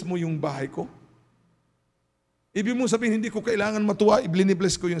i-bless mo yung bahay ko? Ibig mo sabihin, hindi ko kailangan matuwa,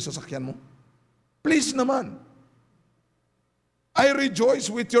 i-bless ko yung sasakyan mo? Please naman. I rejoice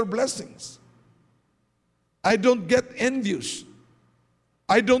with your blessings. I don't get envious.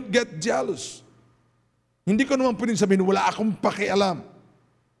 I don't get jealous. Hindi ko naman pwedeng sabihin, wala akong pakialam.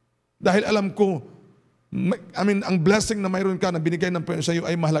 Dahil alam ko, ang blessing na mayroon ka na binigay ng Panginoon sa iyo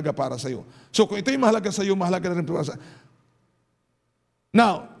ay mahalaga para sa iyo. So kung ito'y mahalaga sa iyo, mahalaga na rin para sa iyo.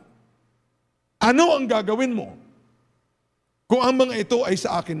 Now, ano ang gagawin mo kung ang mga ito ay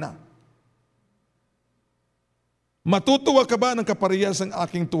sa akin na? Matutuwa ka ba ng kaparehas ng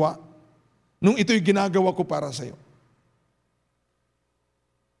aking tuwa nung ito'y ginagawa ko para sa iyo?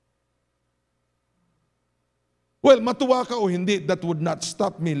 Well, matuwa ka o hindi, that would not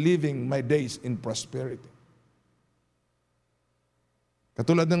stop me living my days in prosperity.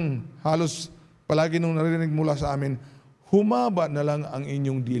 Katulad ng halos palagi nung narinig mula sa amin, humaba na lang ang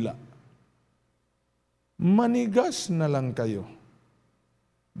inyong dila. Manigas na lang kayo.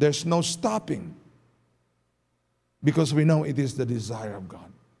 There's no stopping. Because we know it is the desire of God.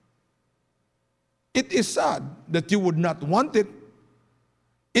 It is sad that you would not want it.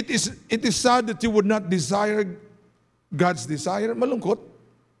 It is sad that you would not desire God's desire. Malungkot.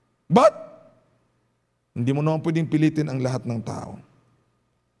 But, hindi mo naman pwedeng pilitin ang lahat ng tao.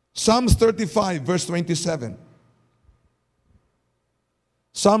 Psalms 35 verse 27.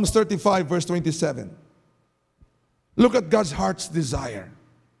 Psalms 35 verse 27. Look at God's heart's desire.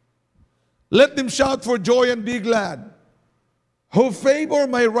 Let them shout for joy and be glad, who favor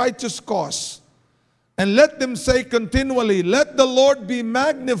my righteous cause. And let them say continually, let the Lord be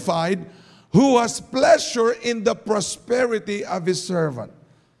magnified, who has pleasure in the prosperity of His servant.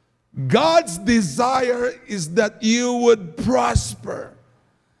 God's desire is that you would prosper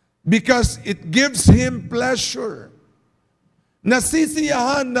because it gives Him pleasure.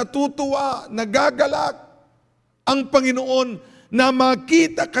 Nasisiyahan, natutuwa, nagagalak ang Panginoon na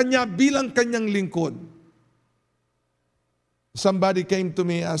makita Kanya bilang Kanyang lingkod. Somebody came to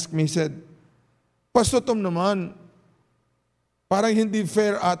me, asked me, said, Pastor Tom naman, parang hindi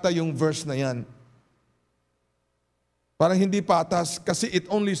fair ata yung verse na yan. Parang hindi patas kasi it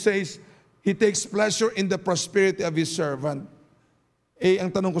only says, He takes pleasure in the prosperity of His servant. Eh,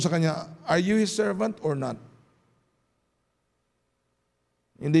 ang tanong ko sa kanya, are you His servant or not?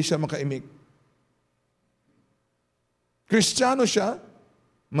 Hindi siya makaimik. Kristiyano siya,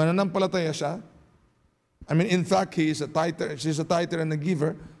 mananampalataya siya. I mean, in fact, she's a tither and a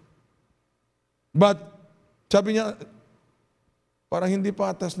giver. But, sabi niya, parang hindi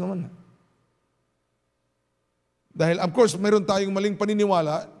patas naman. Dahil, of course, mayroon tayong maling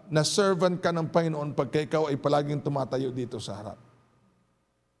paniniwala na servant ka ng Panginoon pagka ikaw ay palaging tumatayo dito sa harap.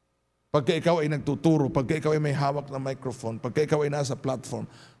 Pagka ikaw ay nagtuturo, pagka ikaw ay may hawak na microphone, pagka ikaw ay nasa platform.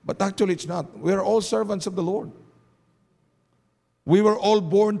 But actually, it's not. We are all servants of the Lord. We were all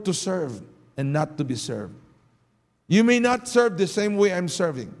born to serve and not to be served. You may not serve the same way I'm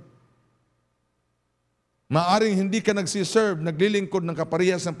serving. Maaring hindi ka nagsiserve, naglilingkod ng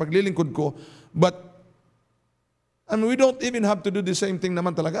kaparehas ng paglilingkod ko, but I mean, we don't even have to do the same thing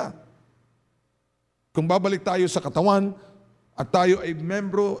naman talaga. Kung babalik tayo sa katawan at tayo ay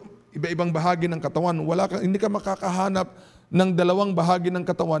membro, iba-ibang bahagi ng katawan, hindi ka makakahanap ng dalawang bahagi ng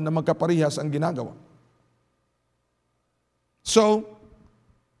katawan na magkaparehas ang ginagawa. So,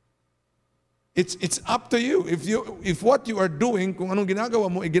 it's up to you. If what you are doing, kung anong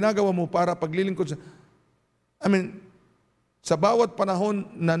ginagawa mo para paglilingkod sa... I mean, sa bawat panahon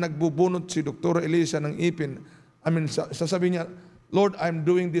na nagbubunot si Dr. Elisa ng ipin, sasabihin niya, Lord, I'm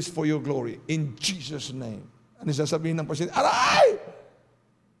doing this for your glory. In Jesus' name. Ano sasabihin ng pasyente? Aray!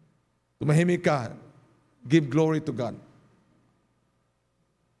 Tumahimik ka. Give glory to God.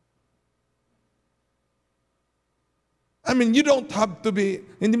 I mean, you don't have to be,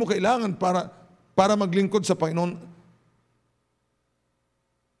 hindi mo kailangan para maglingkod sa Panginoon.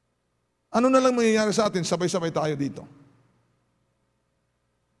 Ano na lang mangyayari sa atin? Sabay-sabay tayo dito.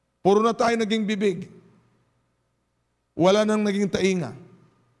 Puro na tayo naging bibig. Wala nang naging tainga.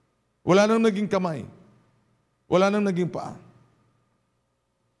 Wala nang naging kamay. Wala nang naging paa.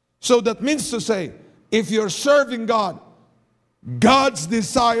 So that means to say, if you're serving God, God's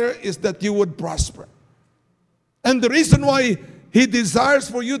desire is that you would prosper. And the reason why He desires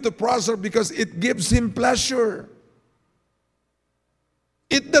for you to prosper because it gives Him pleasure.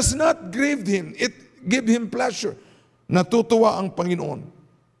 It does not grieve Him. It gives Him pleasure. Natutuwa ang Panginoon.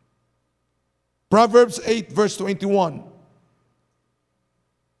 Proverbs 8 verse 21.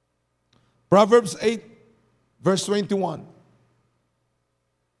 Proverbs 8 verse 21.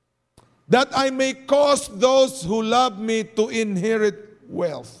 That I may cause those who love me to inherit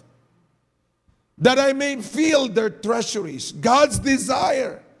wealth. That I may fill their treasuries. God's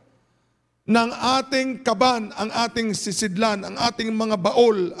desire ng ating kaban, ang ating sisidlan, ang ating mga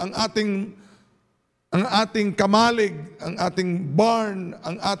baol, ang ating kamalig, ang ating barn,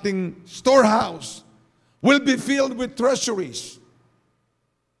 ang ating storehouse will be filled with treasuries.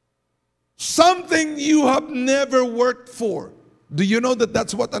 Something you have never worked for. Do you know that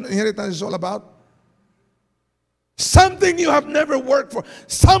that's what an inheritance is all about? Something you have never worked for.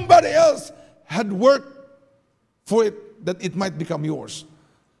 Somebody else had worked for it that it might become yours.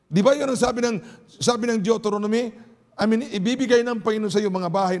 Di ba yun ang sabi ng Deuteronomy? I mean, ibibigay ng Panginoon sa iyo mga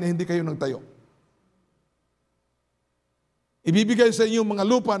bahay na hindi kayo nagtayo. Ibibigay sa inyo mga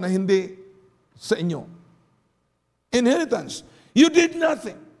lupa na hindi sa inyo. Inheritance. You did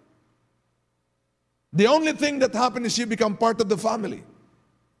nothing. The only thing that happened is you become part of the family.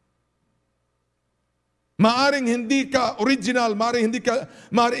 Maaring hindi ka original, maaring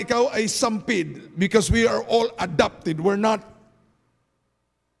ikaw ay sampid because we are all adopted. We're not.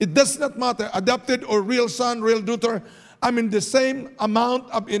 It does not matter, adopted or real son, real daughter. I mean, the same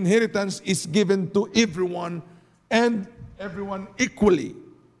amount of inheritance is given to everyone and everyone equally.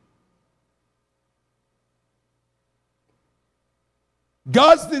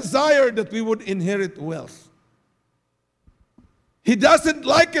 God's desire that we would inherit wealth. He doesn't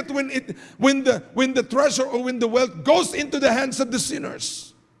like it when the treasure or when the wealth goes into the hands of the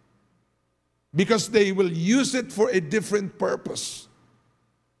sinners, because they will use it for a different purpose.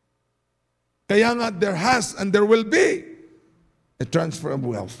 Kaya nga there has and there will be a transfer of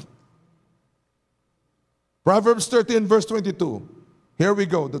wealth. Proverbs 13 verse 22. Here we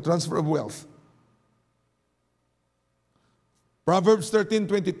go, the transfer of wealth. Proverbs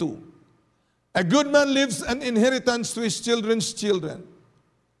 13:22. A good man leaves an inheritance to his children's children,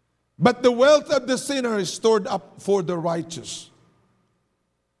 but the wealth of the sinner is stored up for the righteous.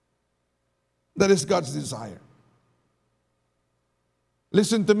 That is God's desire.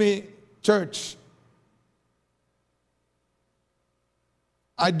 Listen to me, church.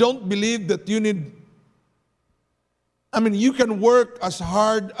 I don't believe that you can work as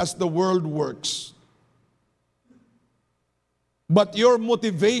hard as the world works. But your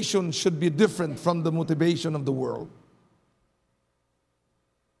motivation should be different from the motivation of the world.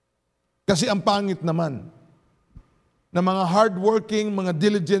 Kasi ang pangit naman na mga hardworking, mga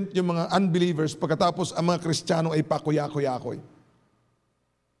diligent, yung mga unbelievers, pagkatapos ang mga Kristiyano ay pakuya-kuya-koy.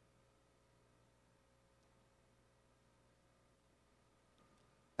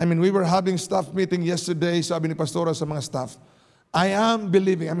 I mean, we were having staff meeting yesterday, sabi ni Pastora sa mga staff, I am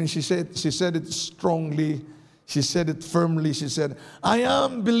believing, she said it strongly, she said it firmly. She said, I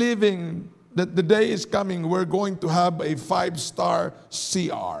am believing that the day is coming we're going to have a 5-star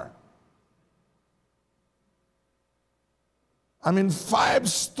CR.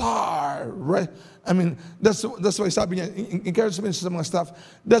 5-star, right? That's why sabi niya, encouragement sa mga staff,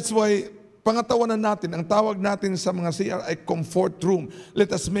 that's why pangatawanan natin, ang tawag natin sa mga CR ay comfort room.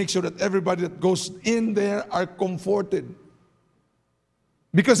 Let us make sure that everybody that goes in there are comforted.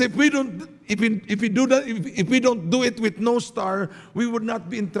 Because if we don't, if we do that, if we don't do it with no star, we would not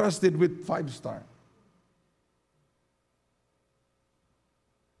be entrusted with 5-star.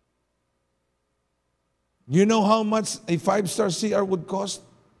 You know how much a 5-star CR would cost?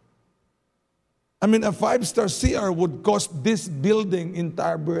 I mean, a 5-star CR would cost this building,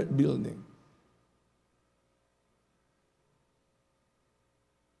 entire building.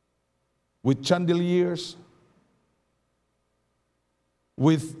 With chandeliers,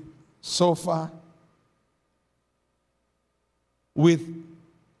 with sofa, with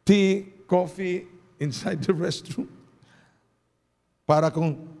tea, coffee inside the restroom. Para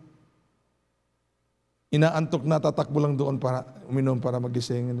kung inaantok na, tatakbo lang doon para uminom, para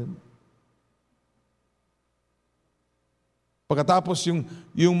magising. Pagkatapos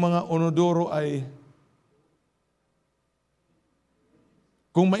yung mga onodoro ay,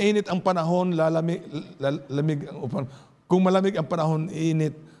 kung mainit ang panahon, lamig ang upan. Kung malamig ang panahon,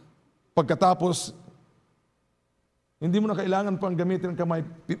 init. Pagkatapos, hindi mo na kailangan pang gamitin ang kamay.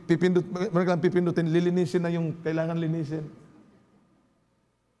 Pipindutin, lilinisin na yung kailangan linisin.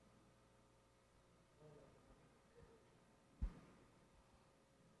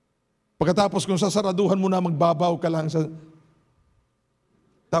 Pagkatapos kung sasaraduhan mo na, magbabaw ka lang sa...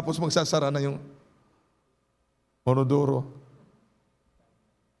 Tapos magsasara na yung onodoro.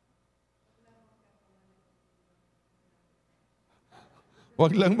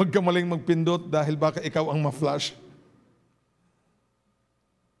 Huwag lang magkamaling magpindot dahil baka ikaw ang ma-flash.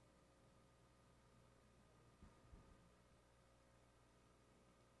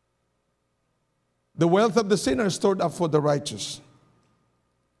 The wealth of the sinner is stored up for the righteous.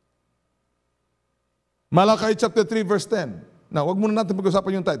 Malachi chapter 3 verse 10. Now, wag muna natin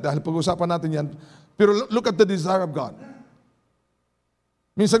pag-usapan yung tithe dahil pag-usapan natin yan. Pero look at the desire of God.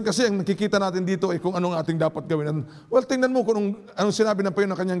 Minsan kasi ang nakikita natin dito ay kung anong ating dapat gawin. Well, tingnan mo kung anong sinabi ng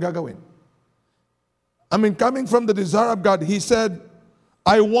Panginoon na kanyang gagawin. I mean, coming from the desire of God, He said,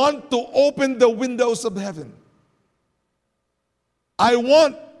 I want to open the windows of heaven. I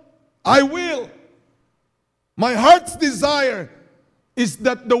will. My heart's desire is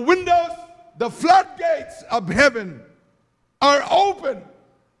that the windows, the floodgates of heaven are open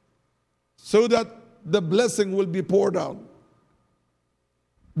so that the blessing will be poured out.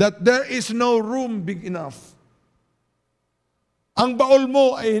 That there is no room big enough. Ang baol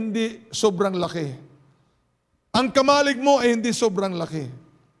mo ay hindi sobrang laki. Ang kamalig mo ay hindi sobrang laki.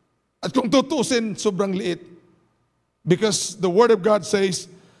 At kung tutusin, sobrang liit. Because the Word of God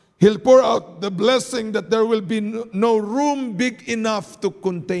says, He'll pour out the blessing that there will be no room big enough to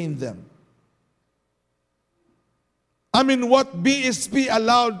contain them. I mean, what BSP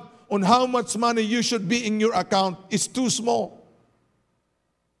allowed on how much money you should be in your account is too small.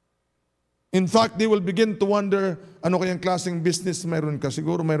 In fact, they will begin to wonder, ano kayang klaseng business mayroon ka?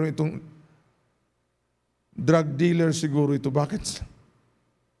 Siguro mayroon itong drug dealer siguro ito. Bakit?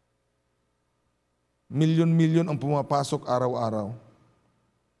 Milyon-milyon ang pumapasok araw-araw.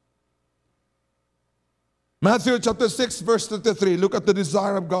 Matthew chapter 6 verse 33, look at the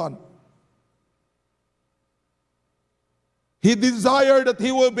desire of God. He desired that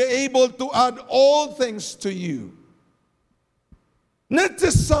He will be able to add all things to you. Not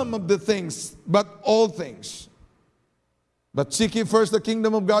just some of the things, but all things. But seek ye first the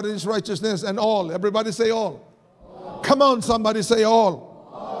kingdom of God and His righteousness, and all. Everybody say all. All. Come on, somebody say all.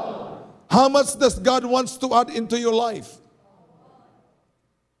 All. How much does God wants to add into your life?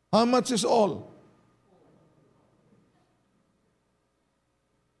 How much is all?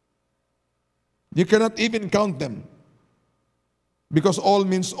 You cannot even count them. Because all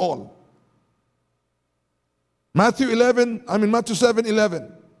means all. Matthew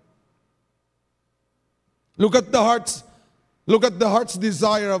 7:11. Look at the heart's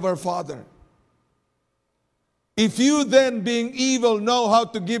desire of our Father. If you then, being evil, know how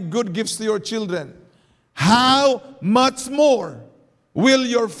to give good gifts to your children, how much more will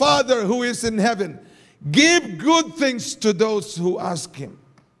your Father who is in heaven give good things to those who ask Him?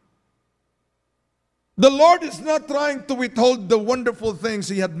 The Lord is not trying to withhold the wonderful things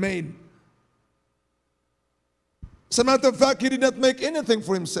He had made. As a matter of fact, He did not make anything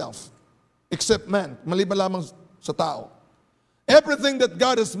for Himself except man, maliban lamang sa tao. Everything that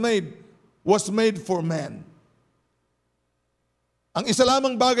God has made was made for man. Ang isa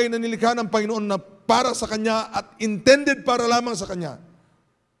lamang bagay na nilikha ng Panginoon na para sa Kanya at intended para lamang sa Kanya.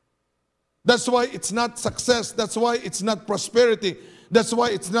 That's why it's not success. That's why it's not prosperity. That's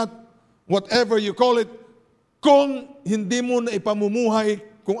why it's not whatever you call it, kung hindi mo na ipamumuhay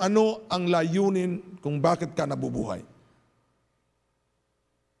kung ano ang layunin kung bakit ka nabubuhay.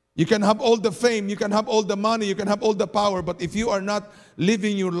 You can have all the fame, you can have all the money, you can have all the power, but if you are not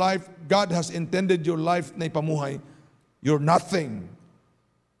living your life, God has intended your life na ipamuhay, you're nothing.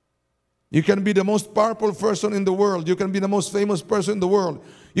 You can be the most powerful person in the world. You can be the most famous person in the world.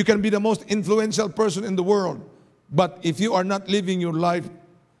 You can be the most influential person in the world. But if you are not living your life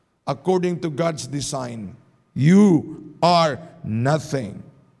according to God's design, you are nothing.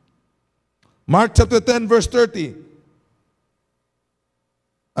 Mark chapter 10 verse 30.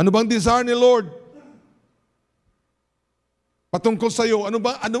 Ano bang desire ni Lord patungkol sa iyo?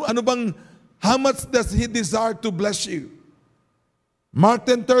 Ano bang how much does He desire to bless you? Mark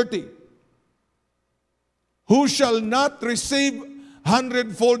 10:30. Who shall not receive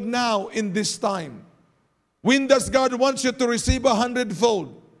hundredfold now in this time? When does God want you to receive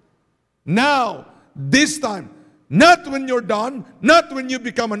 100-fold? Now, this time. Not when you're done, not when you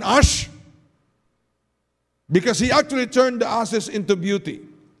become an ash. Because He actually turned the ashes into beauty.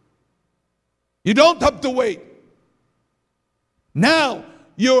 You don't have to wait. Now,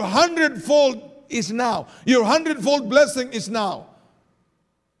 your 100-fold is now. Your 100-fold blessing is now.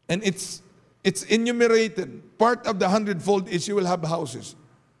 And it's enumerated. Part of the 100-fold is you will have houses.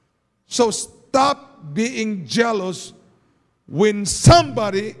 So stop being jealous when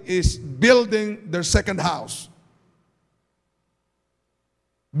somebody is building their second house.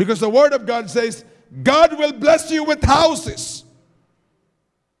 Because the Word of God says, God will bless you with houses.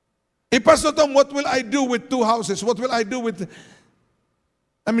 Pastor Tom, what will I do with 2 houses? What will I do with...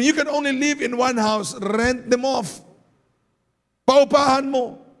 you can only live in one house, rent them off. Paupahan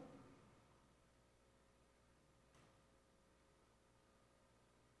mo.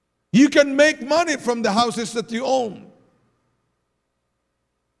 You can make money from the houses that you own.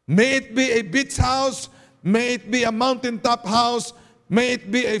 May it be a beach house, may it be a mountaintop house, may it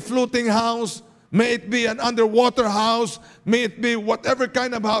be a floating house, may it be an underwater house, may it be whatever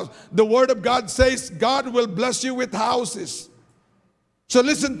kind of house. The Word of God says God will bless you with houses. So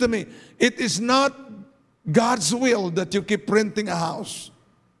listen to me. It is not God's will that you keep renting a house.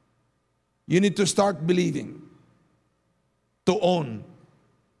 You need to start believing to own.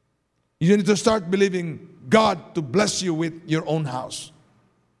 You need to start believing God to bless you with your own house.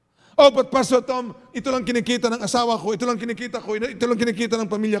 Oh, but Pastor Tom, ito lang kinikita ng asawa ko, ito lang kinikita ko, ito lang kinikita ng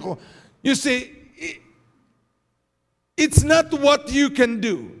pamilya ko. You see, it's not what you can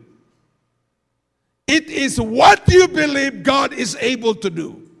do. It is what you believe God is able to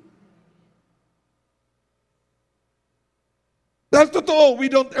do. Dahil totoo, we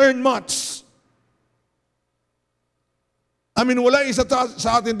don't earn much. Wala isa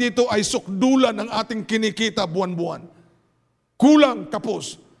sa atin dito ay sukdulan ng ating kinikita buwan-buwan. Kulang,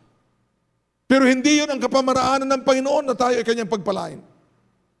 kapos. Pero hindi yun ang kapamaraanan ng Panginoon na tayo ay Kanyang pagpalain.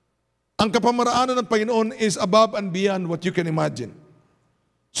 Ang kapamaraanan ng Panginoon is above and beyond what you can imagine.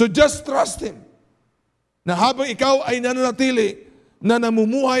 So just trust Him. Na habang ikaw ay nananatili na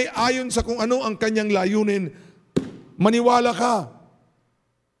namumuhay ayon sa kung ano ang Kanyang layunin, maniwala ka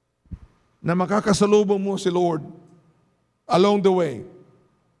na makakasalubong mo si Lord along the way.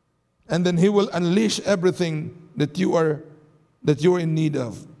 And then He will unleash everything that you are in need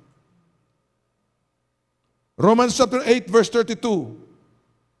of. Romans chapter 8 verse 32.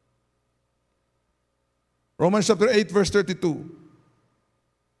 Romans chapter 8 verse 32.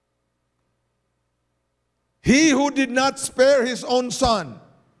 He who did not spare His own Son,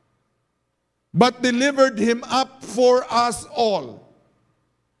 but delivered Him up for us all,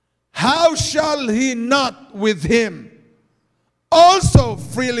 how shall He not with Him also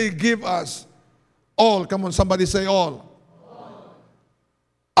freely give us all? Come on, somebody say all.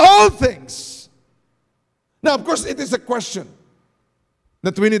 All things. Now, of course, it is a question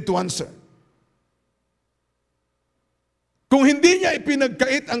that we need to answer. Kung hindi niya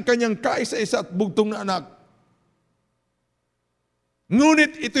ipinagkait ang kanyang kaisa-isa at bugtong na anak,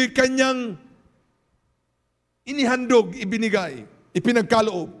 ngunit ito'y kanyang inihandog, ibinigay,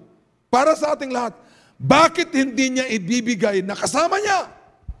 ipinagkaloob para sa ating lahat, bakit hindi niya ibibigay na kasama niya?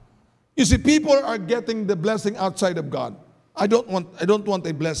 You see, people are getting the blessing outside of God. I don't want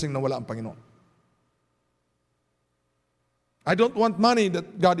a blessing na wala ang Panginoon. I don't want money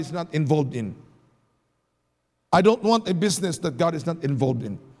that God is not involved in. I don't want a business that God is not involved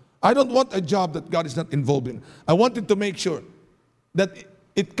in. I don't want a job that God is not involved in. I wanted to make sure that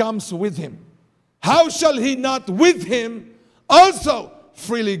it comes with Him. How shall He not with Him also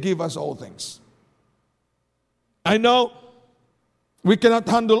freely give us all things? I know we cannot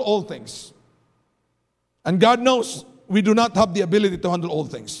handle all things. And God knows we do not have the ability to handle all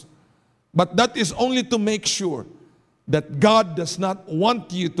things. But that is only to make sure that God does not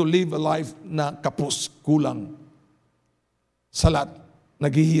want you to live a life na kapos, kulang, salat,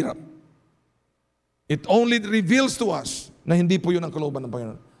 naghihirap. It only reveals to us na hindi po yun ang kalooban ng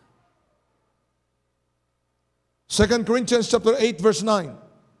Panginoon. 2 Corinthians chapter 8 verse 9.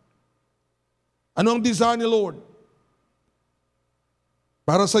 Ano ang desire ni Lord?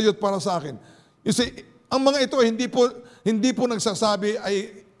 Para sa iyo at para sa akin. You see, ang mga ito hindi po nagsasabi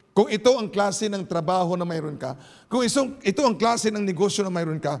ay kung ito ang klase ng trabaho na mayroon ka, kung ito ang klase ng negosyo na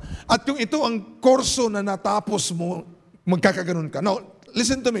mayroon ka, at kung ito ang kurso na natapos mo, magkakaganon ka. Now,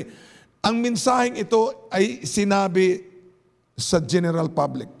 listen to me. Ang mensaheng ito ay sinabi sa general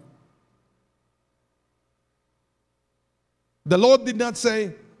public. The Lord did not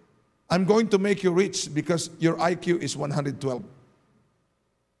say, I'm going to make you rich because your IQ is 112.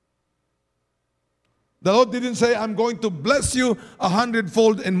 The Lord didn't say, I'm going to bless you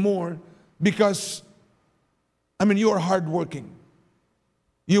 100-fold and more because, you are hardworking.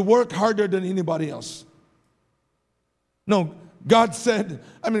 You work harder than anybody else. No, God said,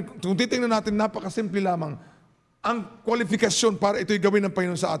 kung titingnan natin, napakasimple lamang. Ang kwalifikasyon para ito'y gawin ng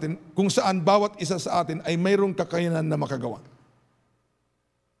Panginoon sa atin, kung saan bawat isa sa atin ay mayroong kakayanan na makagawa.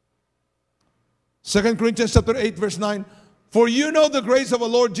 2 Corinthians chapter 8 verse 9, for you know the grace of our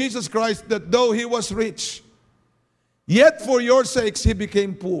Lord Jesus Christ, that though He was rich, yet for your sakes He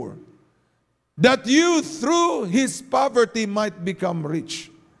became poor, that you through His poverty might become rich.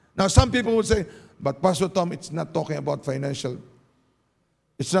 Now some people would say, but Pastor Tom, it's not talking about financial.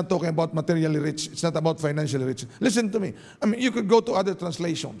 It's not talking about materially rich. It's not about financially rich. Listen to me. You could go to other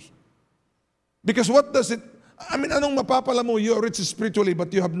translations. Because what does it, anong mapapala mo, you are rich spiritually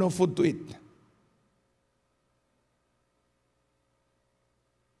but you have no food to eat.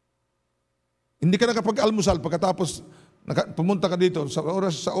 Hindi ka nakapag-almusal pagkatapos pumunta ka dito sa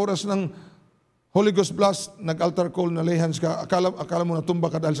oras ng Holy Ghost Blast, nag-altar call, nalay-hands ka, akala mo natumba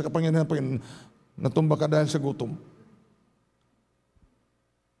ka dahil sa kapangyarihan ng Panginoon, natumba ka dahil sa gutom.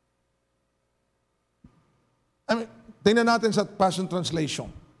 Tingnan natin sa Passion Translation.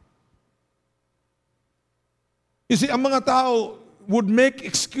 You see, ang mga tao would make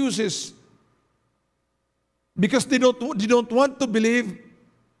excuses because they don't want to believe.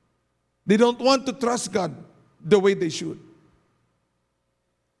 They don't want to trust God the way they should.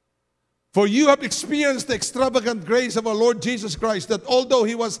 For you have experienced the extravagant grace of our Lord Jesus Christ, that although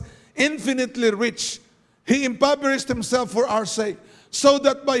He was infinitely rich, He impoverished Himself for our sake, so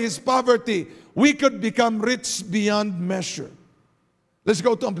that by His poverty we could become rich beyond measure. Let's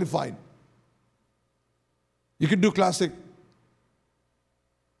go to Amplified. You can do Classic.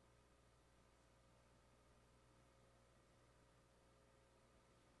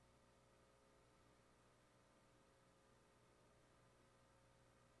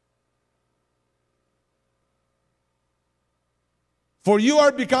 For you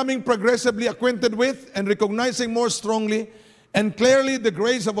are becoming progressively acquainted with and recognizing more strongly and clearly the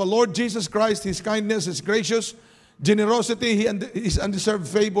grace of our Lord Jesus Christ, His kindness, His gracious generosity, His undeserved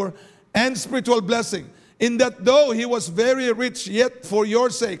favor, and spiritual blessing, in that though He was very rich, yet for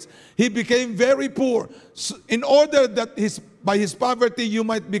your sakes He became very poor, in order that by His poverty you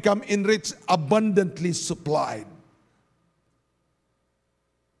might become enriched, abundantly supplied.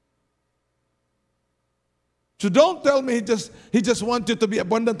 So don't tell me He just wants you to be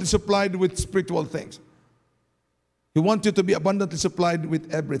abundantly supplied with spiritual things. He wants you to be abundantly supplied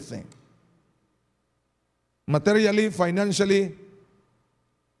with everything. Materially, financially.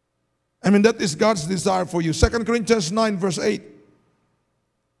 That is God's desire for you. 2 Corinthians 9 verse 8.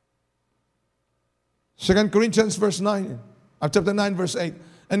 2 Corinthians chapter 9 verse 8.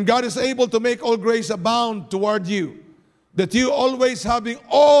 And God is able to make all grace abound toward you, that you always having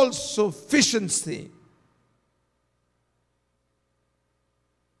all sufficiency.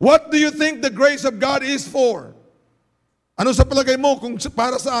 What do you think the grace of God is for? Ano sa palagay mo kung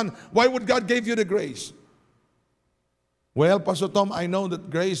para saan? Why would God give you the grace? Well, Pastor Tom, I know that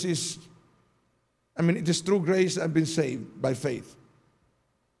grace is, it is through grace I've been saved by faith.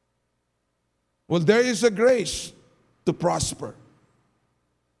 Well, there is a grace to prosper.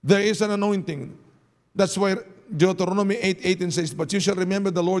 There is an anointing. That's why Deuteronomy 8:18 says, but you shall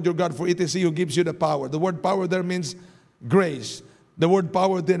remember the Lord your God, for it is He who gives you the power. The word power there means grace. The word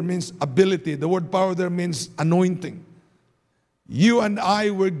power there means ability. The word power there means anointing. You and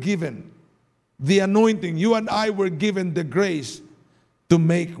I were given the anointing. You and I were given the grace to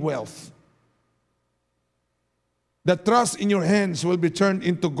make wealth. The trust in your hands will be turned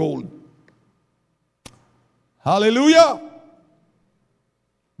into gold. Hallelujah!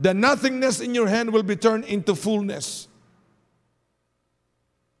 The nothingness in your hand will be turned into fullness.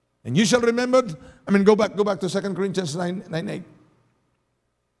 And you shall remember, go back to 2 Corinthians 9:8.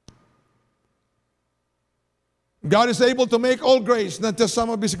 God is able to make all grace, not just some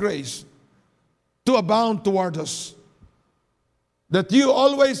of His grace, to abound toward us. That you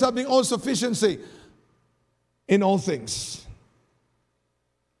always having all sufficiency in all things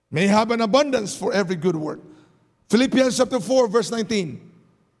may have an abundance for every good work. Philippians chapter 4, verse 19.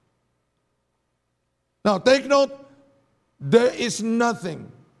 Now take note, there is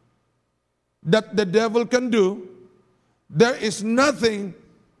nothing that the devil can do. There is nothing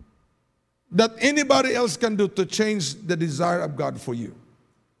that anybody else can do to change the desire of God for you.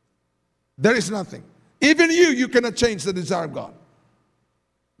 There is nothing. Even you cannot change the desire of God.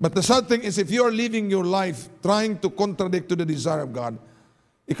 But the sad thing is, if you are living your life trying to contradict to the desire of God,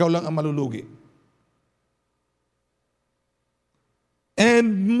 ikaw lang ang malulugi.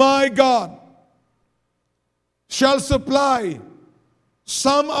 And my God shall supply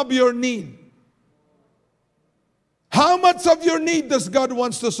some of your need. How much of your need does God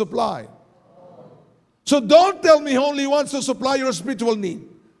wants to supply? So don't tell me He only wants to supply your spiritual need,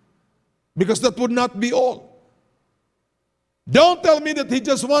 because that would not be all. Don't tell me that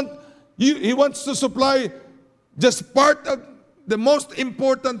He wants to supply just part of the most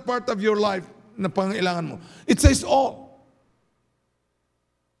important part of your life na pangailangan mo. It says all.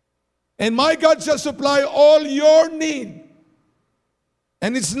 And my God shall supply all your need.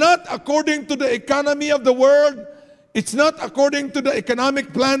 And it's not according to the economy of the world. It's not according to the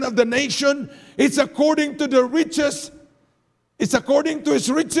economic plan of the nation. It's according to the riches. It's according to His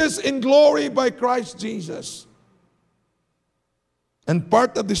riches in glory by Christ Jesus. And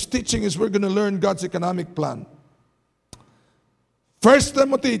part of this teaching is we're going to learn God's economic plan. 1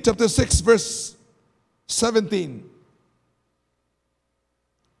 Timothy chapter 6, verse 17.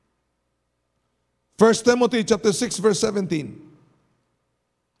 1 Timothy chapter 6, verse 17.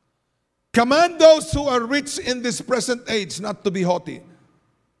 Command those who are rich in this present age not to be haughty.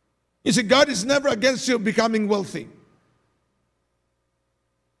 You see, God is never against you becoming wealthy.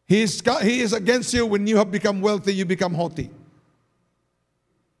 He is against you when you have become wealthy, you become haughty.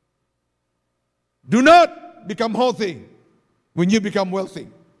 Do not become haughty when you become wealthy.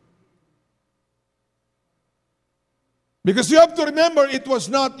 Because you have to remember, it was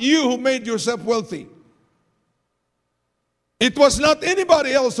not you who made yourself wealthy. It was not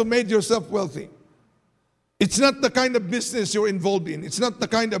anybody else who made yourself wealthy. It's not the kind of business you're involved in. It's not the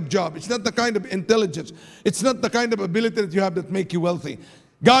kind of job. It's not the kind of intelligence. It's not the kind of ability that you have that make you wealthy.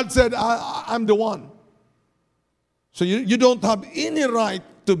 God said, I'm the one. So you don't have any right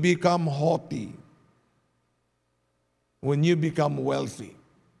to become haughty when you become wealthy.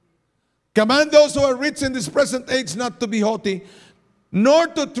 Command those who are rich in this present age not to be haughty, nor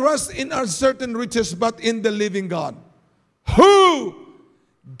to trust in uncertain riches, but in the living God, who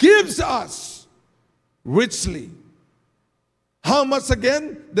gives us richly. How much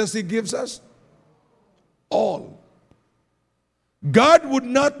again does He give us? All. God would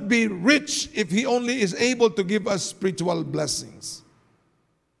not be rich if He only is able to give us spiritual blessings.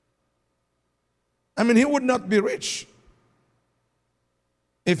 I mean, He would not be rich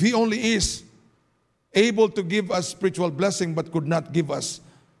if He only is able to give us spiritual blessing but could not give us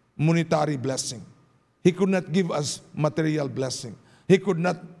monetary blessing. He could not give us material blessing. He could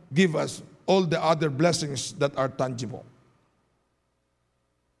not give us all the other blessings that are tangible.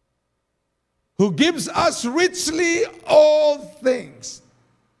 Who gives us richly all things.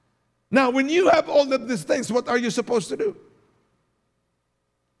 Now, when you have all of these things, what are you supposed to do?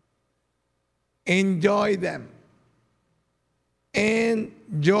 Enjoy them.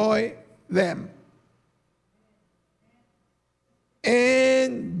 Enjoy them.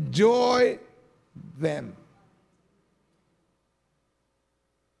 Enjoy them.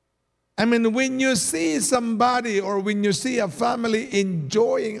 I mean, when you see somebody or when you see a family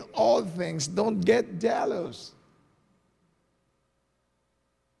enjoying all things, don't get jealous.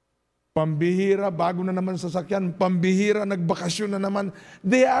 Pambihira, bago na naman sasakyan, pambihira, nagbakasyon na naman,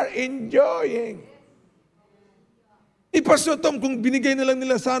 they are enjoying. Pastor Tom, kung binigay na lang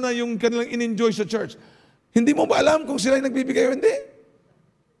nila sana yung kanilang in-enjoy sa church, hindi mo ba alam kung sila ay nagbibigay o hindi?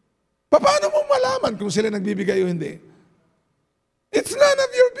 Paano mo malaman kung sila nagbibigay o hindi? It's none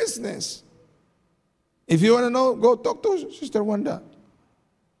of your business. If you want to know, go talk to Sister Wanda.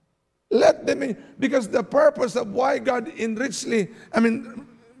 Let them in, because the purpose of why God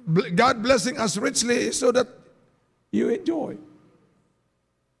God blessing us richly is so that you enjoy.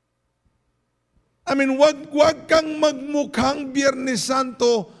 I mean, wag kang magmukhang Biyernes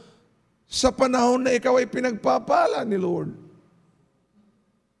Santo sa panahon na ikaw ay pinagpapala ni Lord.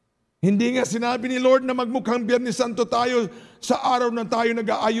 Hindi nga sinabi ni Lord na magmukhang Biyernes Santo tayo sa araw na tayo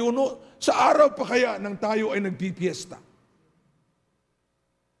nag-aayuno, sa araw pa kaya nang tayo ay nagpipiesta.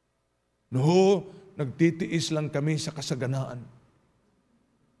 No, nagtitiis lang kami sa kasaganaan.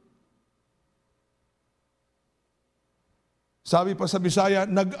 Sabi pa sa Bisaya,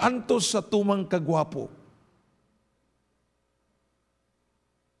 nag-antos sa tumang kagwapo.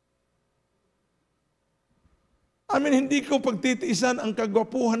 Hindi ko pagtitiisan ang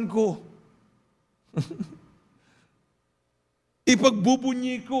kagwapuhan ko.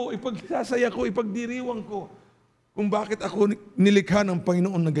 Ipagbubunyi ko, ipagsasaya ko, ipagdiriwang ko. Kung bakit ako nilikha ng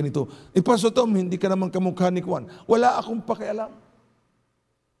Panginoon na ganito. Pastor Tom, hindi ka naman kamukha ni Juan. Wala akong pakialam.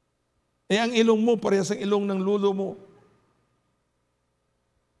 Ang ilong mo, parehas ang ilong ng lulo mo.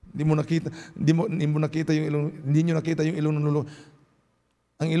 Hindi mo nakita yung ilong, hindi niyo nakita yung ilong ng lulo.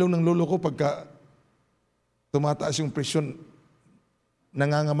 Ang ilong ng lulo ko pagka tumataas yung presyon,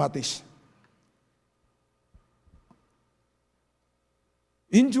 nangangamatis.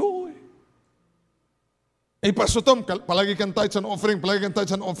 Enjoy. Pastor Tom, palagi kang tithes and offering,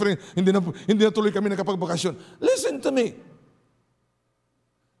 hindi na tuloy kami nakapagbakasyon. Listen to me.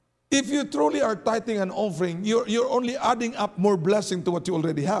 If you truly are tithing and offering, you're only adding up more blessing to what you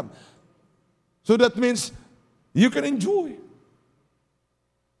already have. So that means you can enjoy.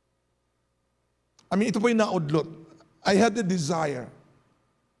 Ito po yung naudlot. I had the desire,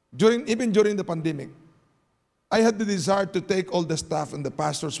 even during the pandemic, I had the desire to take all the staff and the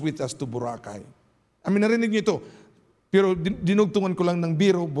pastors with us to Boracay. Narinig niyo ito, pero dinugtungan ko lang ng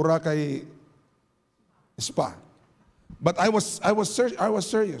biro, Boracay Spa. But I was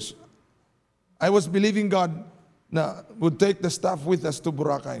serious. I was believing God na would take the staff with us to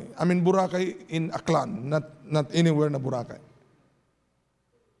Boracay. Boracay in Aklan, not anywhere na Boracay.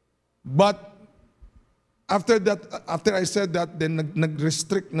 But after I said that, then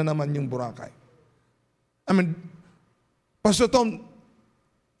nag-restrict na naman yung Boracay. Pastor Tom,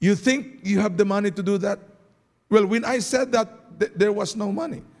 you think you have the money to do that? Well, when I said that, there was no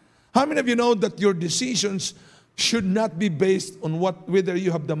money. How many of you know that your decisions should not be based on whether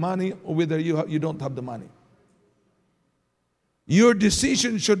you have the money or whether you don't have the money? Your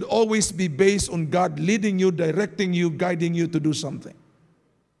decision should always be based on God leading you, directing you, guiding you to do something.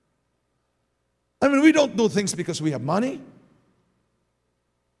 We don't do things because we have money.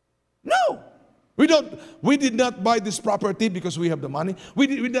 No. We did not buy this property because we have the money. We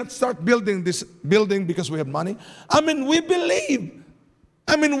did not start building this building because we have money. We believe.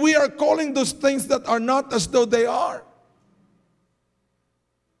 We are calling those things that are not as though they are.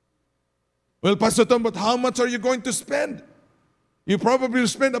 Well, Pastor Tom, but how much are you going to spend? You probably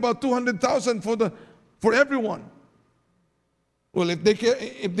spend about 200,000 for everyone. Well,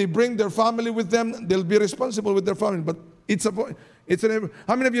 if they bring their family with them, they'll be responsible with their family. But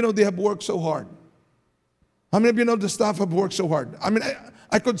how many of you know they have worked so hard? How many of you know the staff have worked so hard?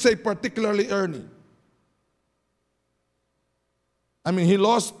 I could say particularly Ernie. He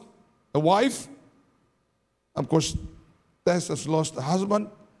lost a wife. Of course, Tess has lost a husband.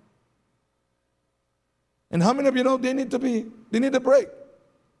 And how many of you know they need a break?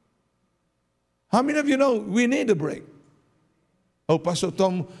 How many of you know we need a break? Oh, Pastor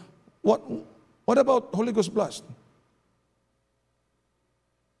Tom, what about Holy Ghost blast?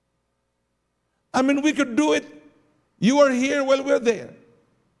 We could do it. You are here while we're there.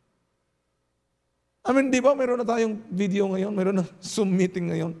 Di ba meron na tayong video ngayon? Meron na Zoom meeting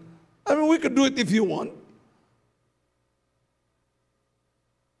ngayon. We could do it if you want.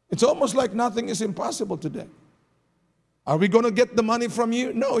 It's almost like nothing is impossible today. Are we going to get the money from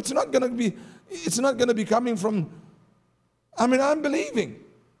you? No, it's not going to be coming from. I'm believing.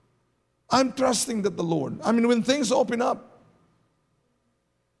 I'm trusting that the Lord. When things open up.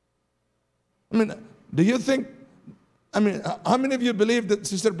 Do you think, how many of you believe that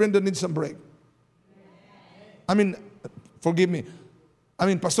Sister Brenda needs some break? Forgive me.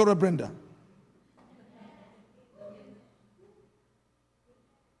 Pastora Brenda.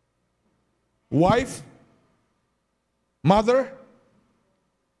 Wife, mother,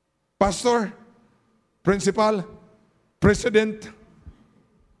 pastor, principal, president,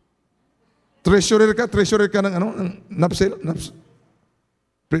 treasurer ka ng NAPSEL,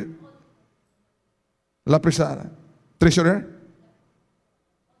 La Presada, treasurer,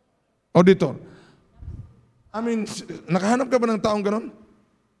 auditor. Nakahanap ka ba ng taong ganon?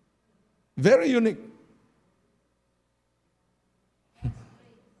 Very unique.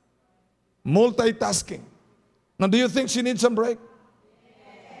 Multitasking. Now, do you think she needs some break?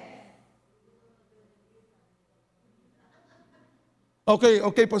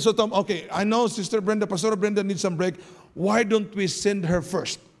 Okay, Pastor Tom. Okay, I know Pastor Brenda needs some break. Why don't we send her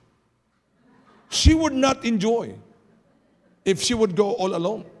first? She would not enjoy if she would go all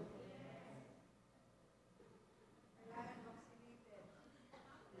alone.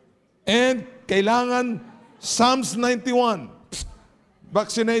 And kailangan Psalms 91.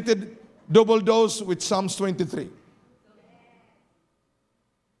 Vaccinated, double dose with Psalms 23.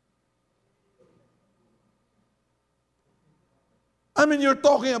 I mean, you're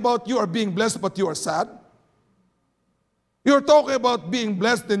talking about you are being blessed, but you are sad. You're talking about being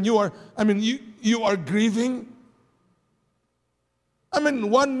blessed and you are grieving. I mean,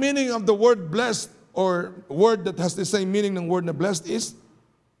 one meaning of the word blessed, or word that has the same meaning ng word na blessed, is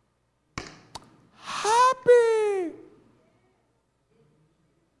happy.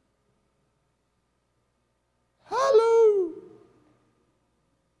 Hello.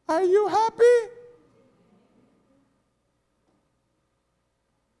 Are you happy?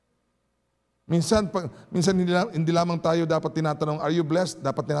 Minsan hindi lamang tayo dapat tinatanong, are you blessed?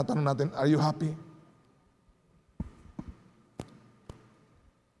 Dapat tinatanong natin, are you happy?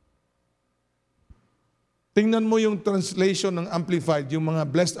 Tingnan mo yung translation ng Amplified, yung mga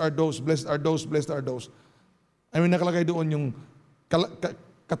blessed are those, blessed are those, blessed are those. I mean, nakalagay doon yung,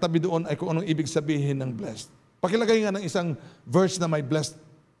 katabi doon ay kung anong ibig sabihin ng blessed. Pakilagay nga ng isang verse na may blessed.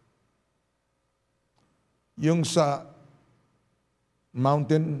 Yung sa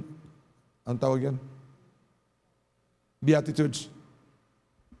mountain, ang tawag yan? Beatitudes.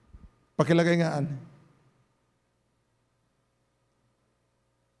 Pakilagay nga.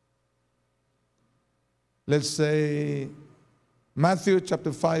 Let's say Matthew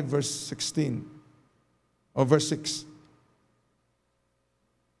chapter 5 verse 16 or verse 6.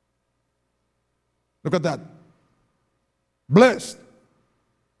 Look at that. Blessed.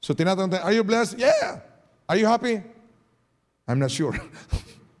 So tinatanong tayo, are you blessed? Yeah. Are you happy? I'm not sure.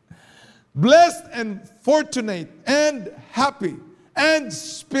 Blessed and fortunate and happy and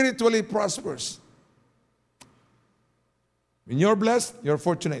spiritually prosperous. When you're blessed, you're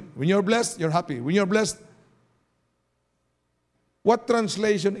fortunate. When you're blessed, you're happy. When you're blessed, what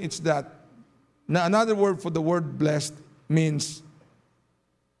translation is that? Now, another word for the word blessed means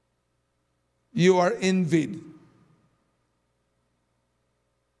you are envied.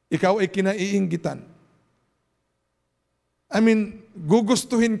 Ikaw ay kinaiinggitan. I mean,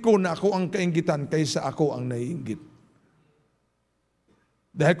 gugustuhin ko na ako ang kainggitan kaysa ako ang naiinggit.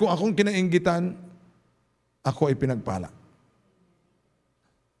 Dahil kung akong kinainggitan, ako ay pinagpala.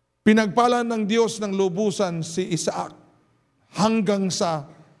 Pinagpala ng Diyos ng lubusan si Isaac hanggang sa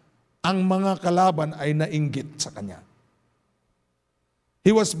ang mga kalaban ay nainggit sa kanya.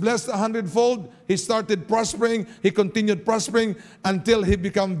 He was blessed 100-fold. He started prospering. He continued prospering until he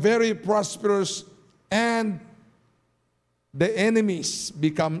became very prosperous, and the enemies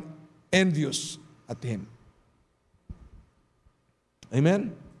become envious at him.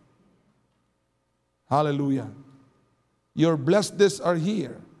 Amen? Hallelujah. Your blessed days are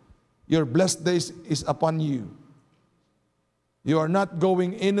here. Your blessed days is upon you. You are not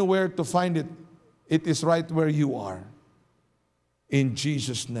going anywhere to find it. It is right where you are. In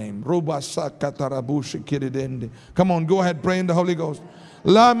Jesus' name. Come on, go ahead, pray in the Holy Ghost.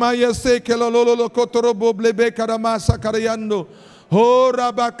 La maya se ke lo kotorobo blebe karamasa karayando. Ho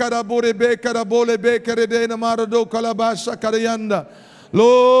rabakarabure be karabole be kerede na marado kalabasa karayanda.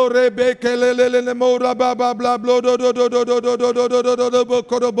 Lo rebe ke le mora baba bla blo do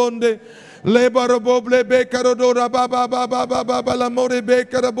korobonde. Le barobo blebe karodora baba la more be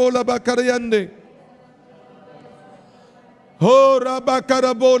karabola bakarayande. Ho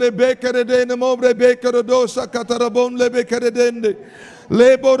rabakarabole be kerede na more be karodosa katarabon le be keredende.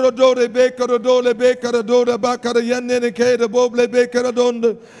 Leborodore becarodole becaradora bacarayane keda boble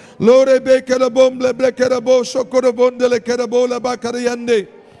becaradonde. Lore becarabomble blecarabo socorabonde le carabola bacarayande.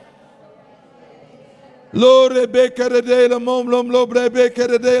 Lore becarade la momlom lobre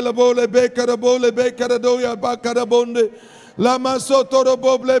becarade la bole becarabole becaradoya bacarabonde. La masotoro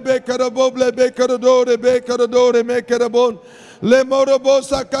boble becaraboble becaradore becaradore mecarabon. Le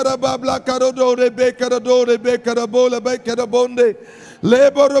morobosa carababla carodore becaradore becarabola becarabonde.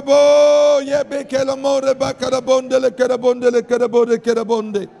 Le borobo ye bekela more bakarabonde le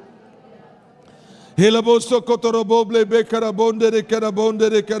karabonde. Helabo sokotoroboble bekarabonde le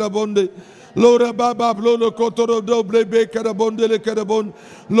karabonde. Lora baba blolo kotoro doble bekarabonde le karabon.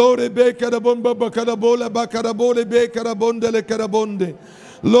 Lore bekarabon baba karabola bakarabole bekarabonde le karabonde.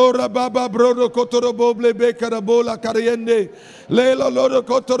 Lora baba brodo kotoroboble bekarabola kariende. Lela loro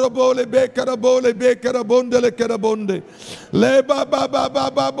kotorobole bekarabole bekarabonde le karabonde. Le baba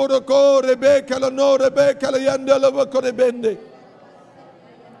baba borokore bekala nore bekala yanda la bakore bende.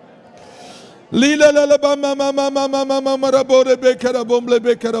 Lila la mama marabore bekarabomble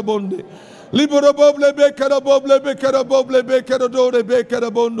bekarabonde. Liboro boble bekara boble bekara boble bekara dore bekara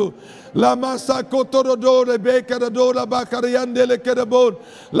bondo. La masa kotorodore bekara dola bakariande le kerabon.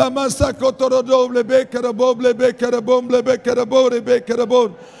 La masa kotorodole bekara boble bekara bomble bekara bore bekara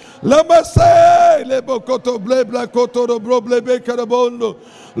bon. La masa le bokoto blebla kotoro broble bekara bondo.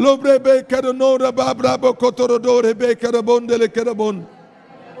 Lobre bekara nora babra bokotorodore bekara bonde le kerabon.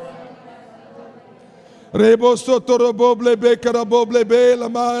 Rebo sotoro boble bekara boble be la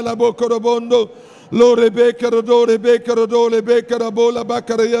ma la bokoro bondo. Lo rebekara do le bekara bola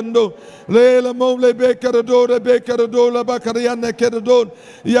bakarayando. Le la mole bekara do la bakarayana keradon.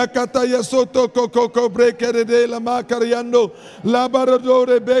 Yakata yasoto koko brekere de la makarayando. La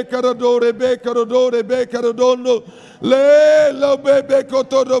baradore bekara dondo. Le lo bebe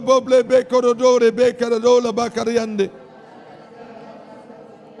kotoro boble bekara do la bakarayande.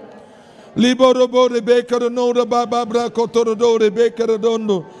 Liboro bore bekaro nora bababra kotorodore bekaro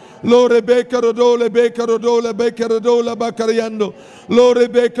dondo. Lore bekaro dole bekaro dola bekaro dola bakariando. Lore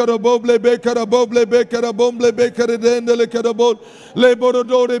bekaro boble bekara bomble bekare dendele karabon. Le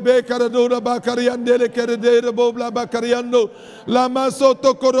borodore bekara dola bakariandele keredere bobla bakariando. La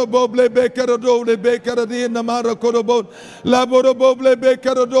masoto koro boble bekaro dole bekara di namara korobon. La boro boble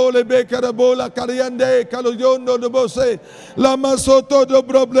bekaro dole bekara bola kariande kaloyondo de bose. La masoto do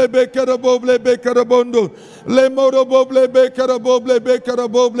boble bekara boble bekara bondo. Le moro boble bekara boble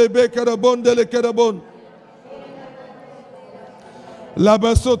bekara bonde le kerabon. La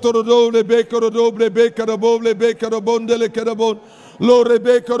basoto doble bekara doble bekara boble bekara bonde le kerabon. Lo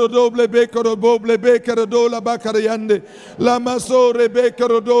rebekaro doble bekaro boble bekara dola bakariande. La maso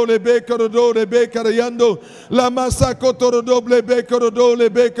rebekaro dole bekarayando. La masako toro doble bekaro dole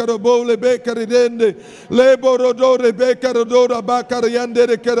bekaro boble bekaridende. Le borodore bekaro dora bakariande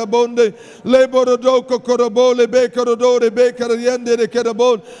de kerabonde. Le borodoko korobole bekaro dore bekarayande de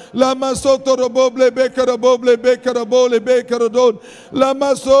kerabon. La masoto roboble bekaro boble bekaro bole bekaro don. La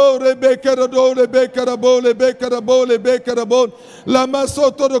maso rebekaro dole bekarabole bekarabon. La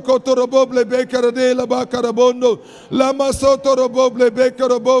masoto rokotoro boble bekara de la bakarabondo. La masoto roboble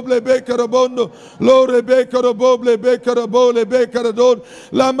bekara bondo. Lore bekara boble bekara bole bekara don.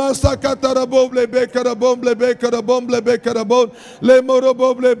 La masakatara boble bekara bomble bekara bon. Le moro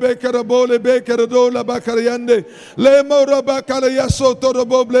boble bekara bole bekara do la bakariande. Le moro bakara yasoto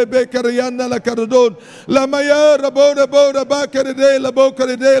roboble bekara yanna la karadon. La mayara bora bakara de la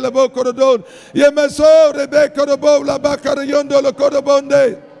bokara don. Yemeso rebekara bola bakara yondo la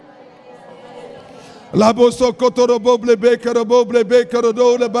korobonde. La boso kotoro boble bekara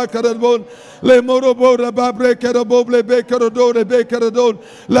do la bakarabon. Le moro bora babre kara boble bekara don.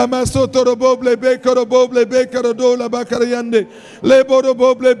 La masoto boble bekara do la bakarayande. Le boro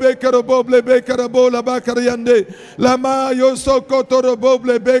boble bekara bola bakarayande. La mayo so kotoro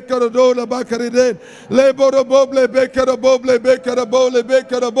boble bekara do la bakariden. Le boro boble bekara bole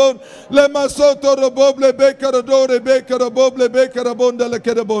bekara bon. Le masoto boble bekara bekara bonda la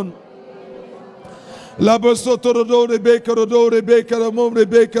kerabon. La bosotorodore bekara momre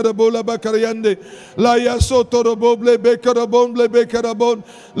bekara bola bakariande. La yasoto boble bekara bon.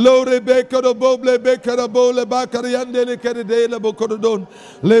 Lore bekara boble bekara bola bakariande le kerede la bokorodon.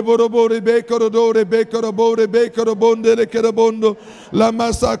 Le borobore bekara bonde le kerabondo. La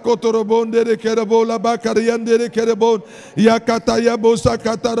masa kotorobonde le kerabola bakariande le kerabon. Yakata yabosa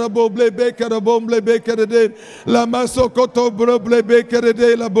katara boble bekara de. La maso koto boble bekara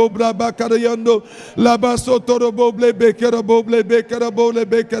de la bobra bakariando. La basotoro boble bekara bole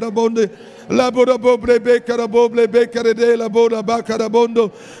bekara bonde. La bora boble bekara de la bora bakara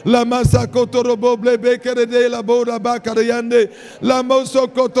bondo. La masa kotoro boble bekara de la bora bakara yande. La moso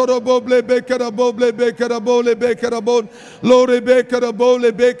kotoro boble bekara bole bekara bon. Lore bekara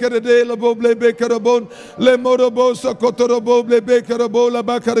bole bekara de la boble bekara bon. Le moro boso kotoro boble bekara bola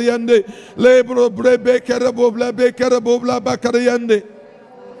bakara yande. Le boble bekara bola bakara yande.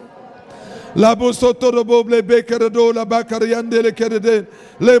 La bosoto boble bekara do la bakariande le kerede.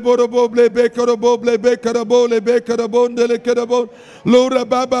 Le boro boble bekara bole bekara bonde le kerabon. Lora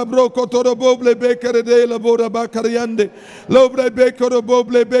baba broko toro boble bekara de la bora bakariande. Lobre bekara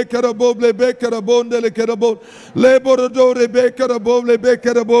bonde le kerabon. Le boro do bekara bombre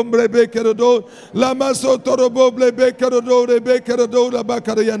bekara do. La masoto boble bekara do la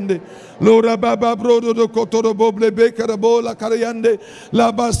bakariande. Lora baba brodo do kotoro boble bekara bola kariande.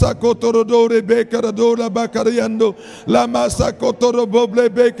 La basa kotoro do rebekarado la bakariando. Lama sakotoroboble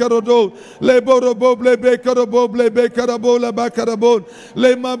bekarodo. Leboroboble bekaroboble bekarabola bakarabon.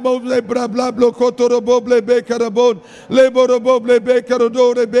 Lema boble brablablo kotoroboble bekarabon. Leboroboble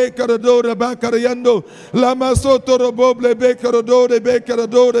bekarodo rebekarado bakariando. Lama sotoroboble bekarodo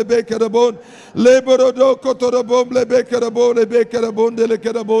rebekarabon. Leborodo kotoroboble bekarabon bekarabon de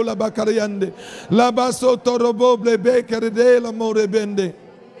lekarabola bakariande. Lama sotoroboble bekarade la morebende.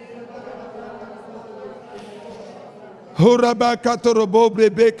 Horabakatoroboble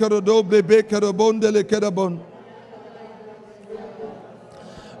bekarodoble bekarabonde le karabon.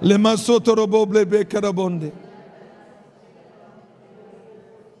 Le masotoroboble bekarabonde.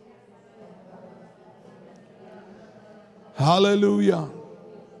 Hallelujah.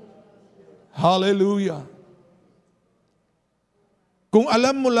 Hallelujah. Kung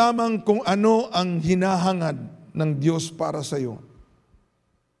alam mo lamang kung ano ang hinahangad ng Diyos para sa iyo,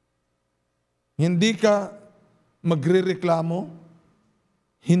 hindi ka magrereklamo,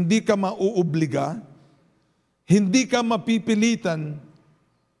 hindi ka mauobliga, hindi ka mapipilitan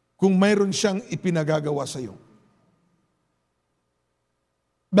kung mayroon siyang ipinagagawa sa iyo.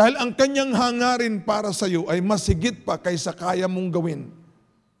 Dahil ang kanyang hangarin para sa iyo ay mas higit pa kaysa kaya mong gawin.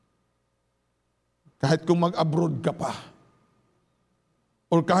 Kahit kung mag-abroad ka pa,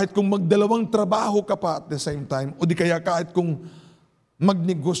 o kahit kung magdalawang trabaho ka pa at the same time, o di kaya kahit kung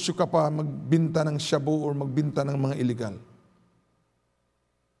magnegosyo ka pa, magbinta ng shabu or magbinta ng mga illegal.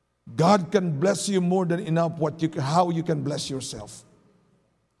 God can bless you more than enough how you can bless yourself.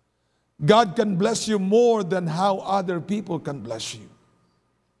 God can bless you more than how other people can bless you.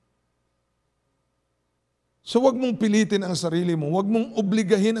 So wag mong pilitin ang sarili mo, wag mong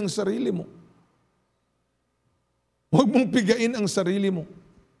obligahin ang sarili mo. Wag mong pigain ang sarili mo.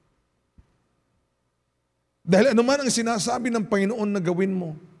 Dahil anuman ang sinasabi ng Panginoon na gawin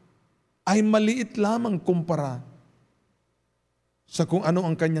mo, ay maliit lamang kumpara sa kung ano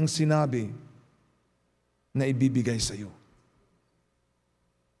ang kanyang sinabi na ibibigay sa iyo.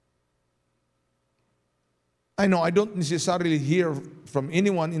 I know I don't necessarily hear from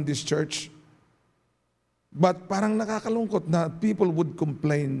anyone in this church, but parang nakakalungkot na people would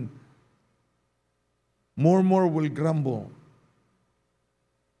complain, more will grumble.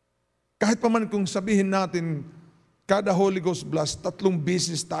 Kahit pa man kung sabihin natin, kada Holy Ghost blast, 3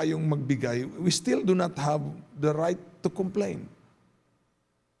 beses tayong magbigay, we still do not have the right to complain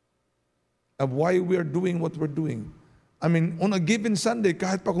of why we are doing what we're doing. I mean, on a given Sunday,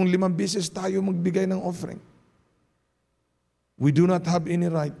 kahit pa kung 5 beses tayo magbigay ng offering, we do not have any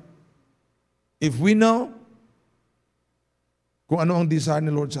right. If we know kung ano ang desire ni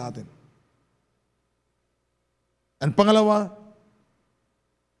Lord sa atin. And pangalawa,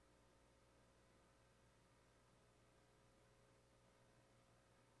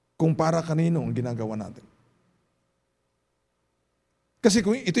 kung para kanino ang ginagawa natin. Kasi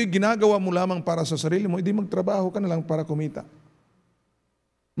kung ito'y ginagawa mo lamang para sa sarili mo, hindi magtrabaho ka na lang para kumita.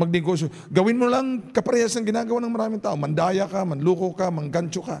 Magnegosyo. Gawin mo lang kaparehas ang ginagawa ng maraming tao. Mandaya ka, manluko ka,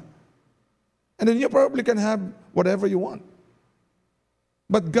 manggancho ka. And then you probably can have whatever you want.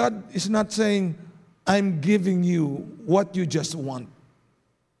 But God is not saying, I'm giving you what you just want.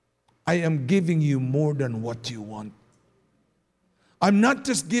 I am giving you more than what you want. I'm not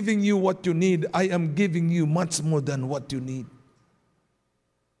just giving you what you need, I am giving you much more than what you need.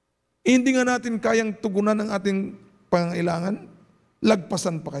 Hindi nga natin kayang tugunan ang ating pangangailangan,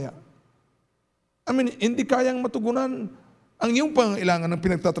 lagpasan pa kaya. I mean, hindi kayang matugunan ang iyong pangangailangan ng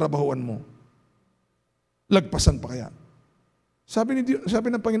pinagtatrabahuan mo. Lagpasan pa kaya. Sabi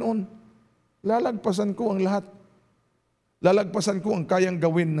ng Panginoon, lalagpasan ko ang lahat. Lalagpasan ko ang kayang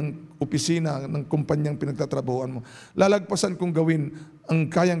gawin ng opisina, ng kumpanyang pinagtatrabahuan mo. Lalagpasan kong gawin ang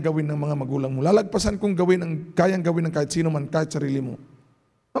kayang gawin ng mga magulang mo. Lalagpasan kong gawin ang kayang gawin ng kahit sino man, kahit sarili mo.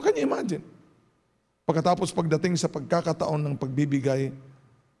 How can you imagine? Pagkatapos pagdating sa pagkakataon ng pagbibigay,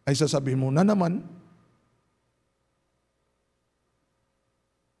 ay sasabihin mo, na naman,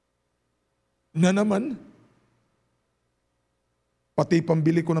 pati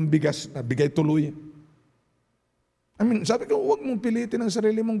pambili ko ng bigas, bigay tuloy. I mean, sabi ko, huwag mong pilitin ang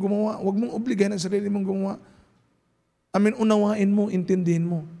sarili mong gumawa. Huwag mong obligahin ang sarili mong gumawa. I mean, unawain mo, intindihin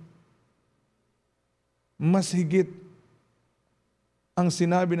mo. Mas higit ang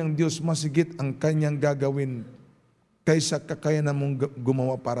sinabi ng Diyos, mas higit ang kanyang gagawin kaysa kakayanan mong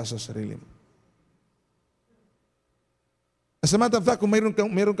gumawa para sa sarili mo. As a matter of fact, kung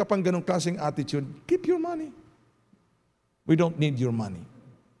mayroon ka pang ganong klaseng attitude, keep your money. We don't need your money.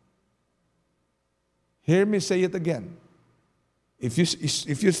 Hear me say it again. If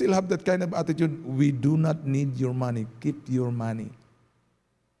you still have that kind of attitude, we do not need your money. Keep your money.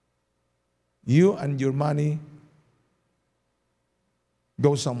 you and your money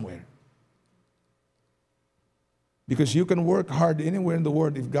go somewhere. Because you can work hard anywhere in the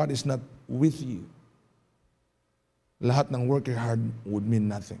world if God is not with you. Lahat ng working hard would mean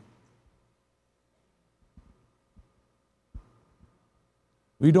nothing.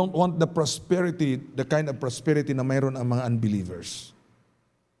 We don't want the prosperity, the kind of prosperity na mayroon ang mga unbelievers.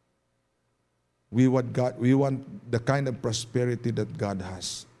 We want the kind of prosperity that God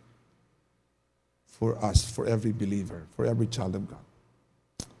has for us, for every believer, for every child of God.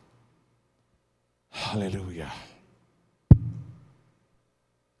 Hallelujah.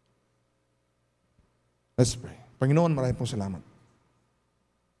 Let's pray. Panginoon, maraming pong salamat.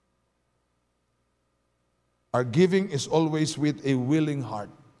 Our giving is always with a willing heart.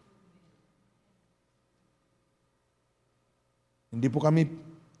 Hindi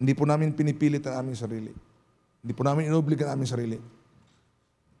po namin pinipilit ang aming sarili. Hindi po namin inobliga ang aming sarili.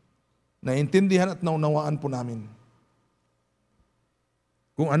 Naintindihan at naunawaan po namin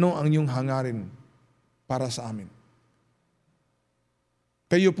kung ano ang iyong hangarin para sa amin.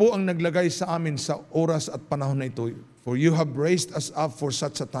 Kayo po ang naglagay sa amin sa oras at panahon na ito. For you have raised us up for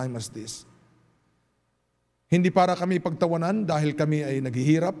such a time as this. Hindi para kami pagtawanan dahil kami ay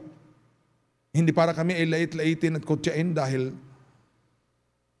naghihirap. Hindi para kami ay lait-laitin at kutyain dahil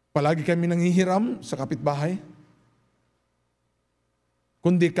palagi kami nanghihiram sa kapitbahay.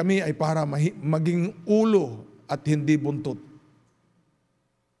 Kundi kami ay para maging ulo at hindi buntot.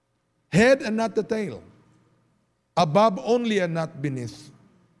 Head and not the tail. Above only and not beneath.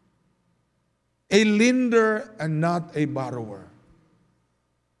 A lender and not a borrower.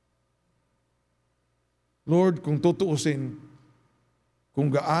 Lord, kung tutuusin,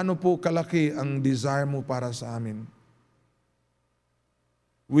 kung gaano po kalaki ang desire mo para sa amin,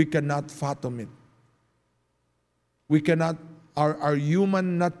 we cannot fathom it. We cannot, our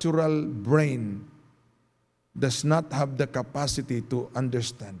human natural brain does not have the capacity to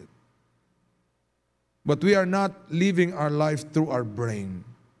understand it. But we are not living our life through our brain.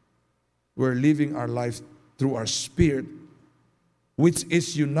 We're living our life through our spirit, which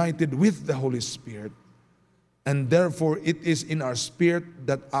is united with the Holy Spirit. And therefore, it is in our spirit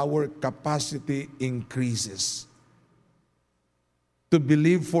that our capacity increases. To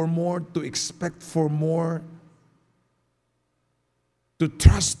believe for more, to expect for more, to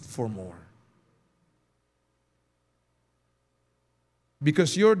trust for more.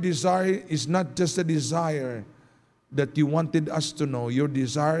 Because your desire is not just a desire that you wanted us to know. Your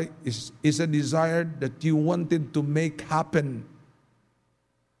desire is a desire that you wanted to make happen.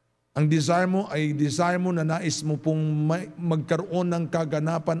 Ang desire mo ay desire mo na nais mo pong magkaroon ng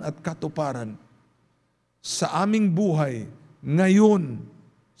kaganapan at katuparan sa aming buhay ngayon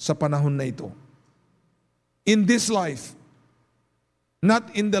sa panahon na ito. In this life,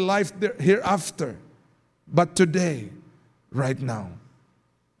 not in the life hereafter, but today, right now.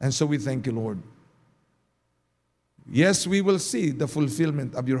 And so we thank you, Lord. Yes, we will see the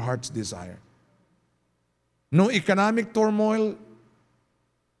fulfillment of your heart's desire. No economic turmoil,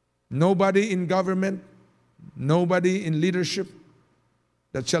 nobody in government, nobody in leadership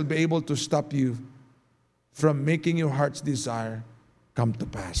that shall be able to stop you from making your heart's desire come to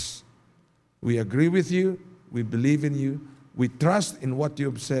pass. We agree with you. We believe in you. We trust in what you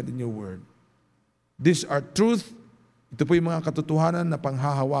have said in your word. These are truth. Ito po yung mga katotohanan na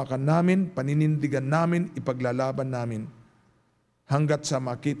panghahawakan namin, paninindigan namin, ipaglalaban namin hanggat sa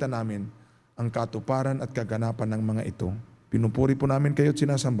makita namin ang katuparan at kaganapan ng mga ito. Pinupuri po namin kayo at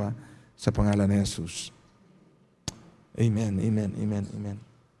sinasamba sa pangalan ni Jesus. Amen, amen, amen, amen.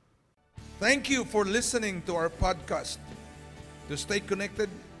 Thank you for listening to our podcast. To stay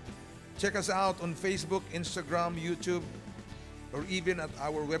connected, check us out on Facebook, Instagram, YouTube, or even at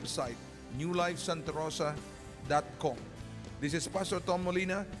our website, newlifesantarosa.com. This is Pastor Tom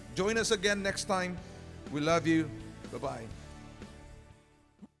Molina. Join us again next time. We love you. Bye-bye.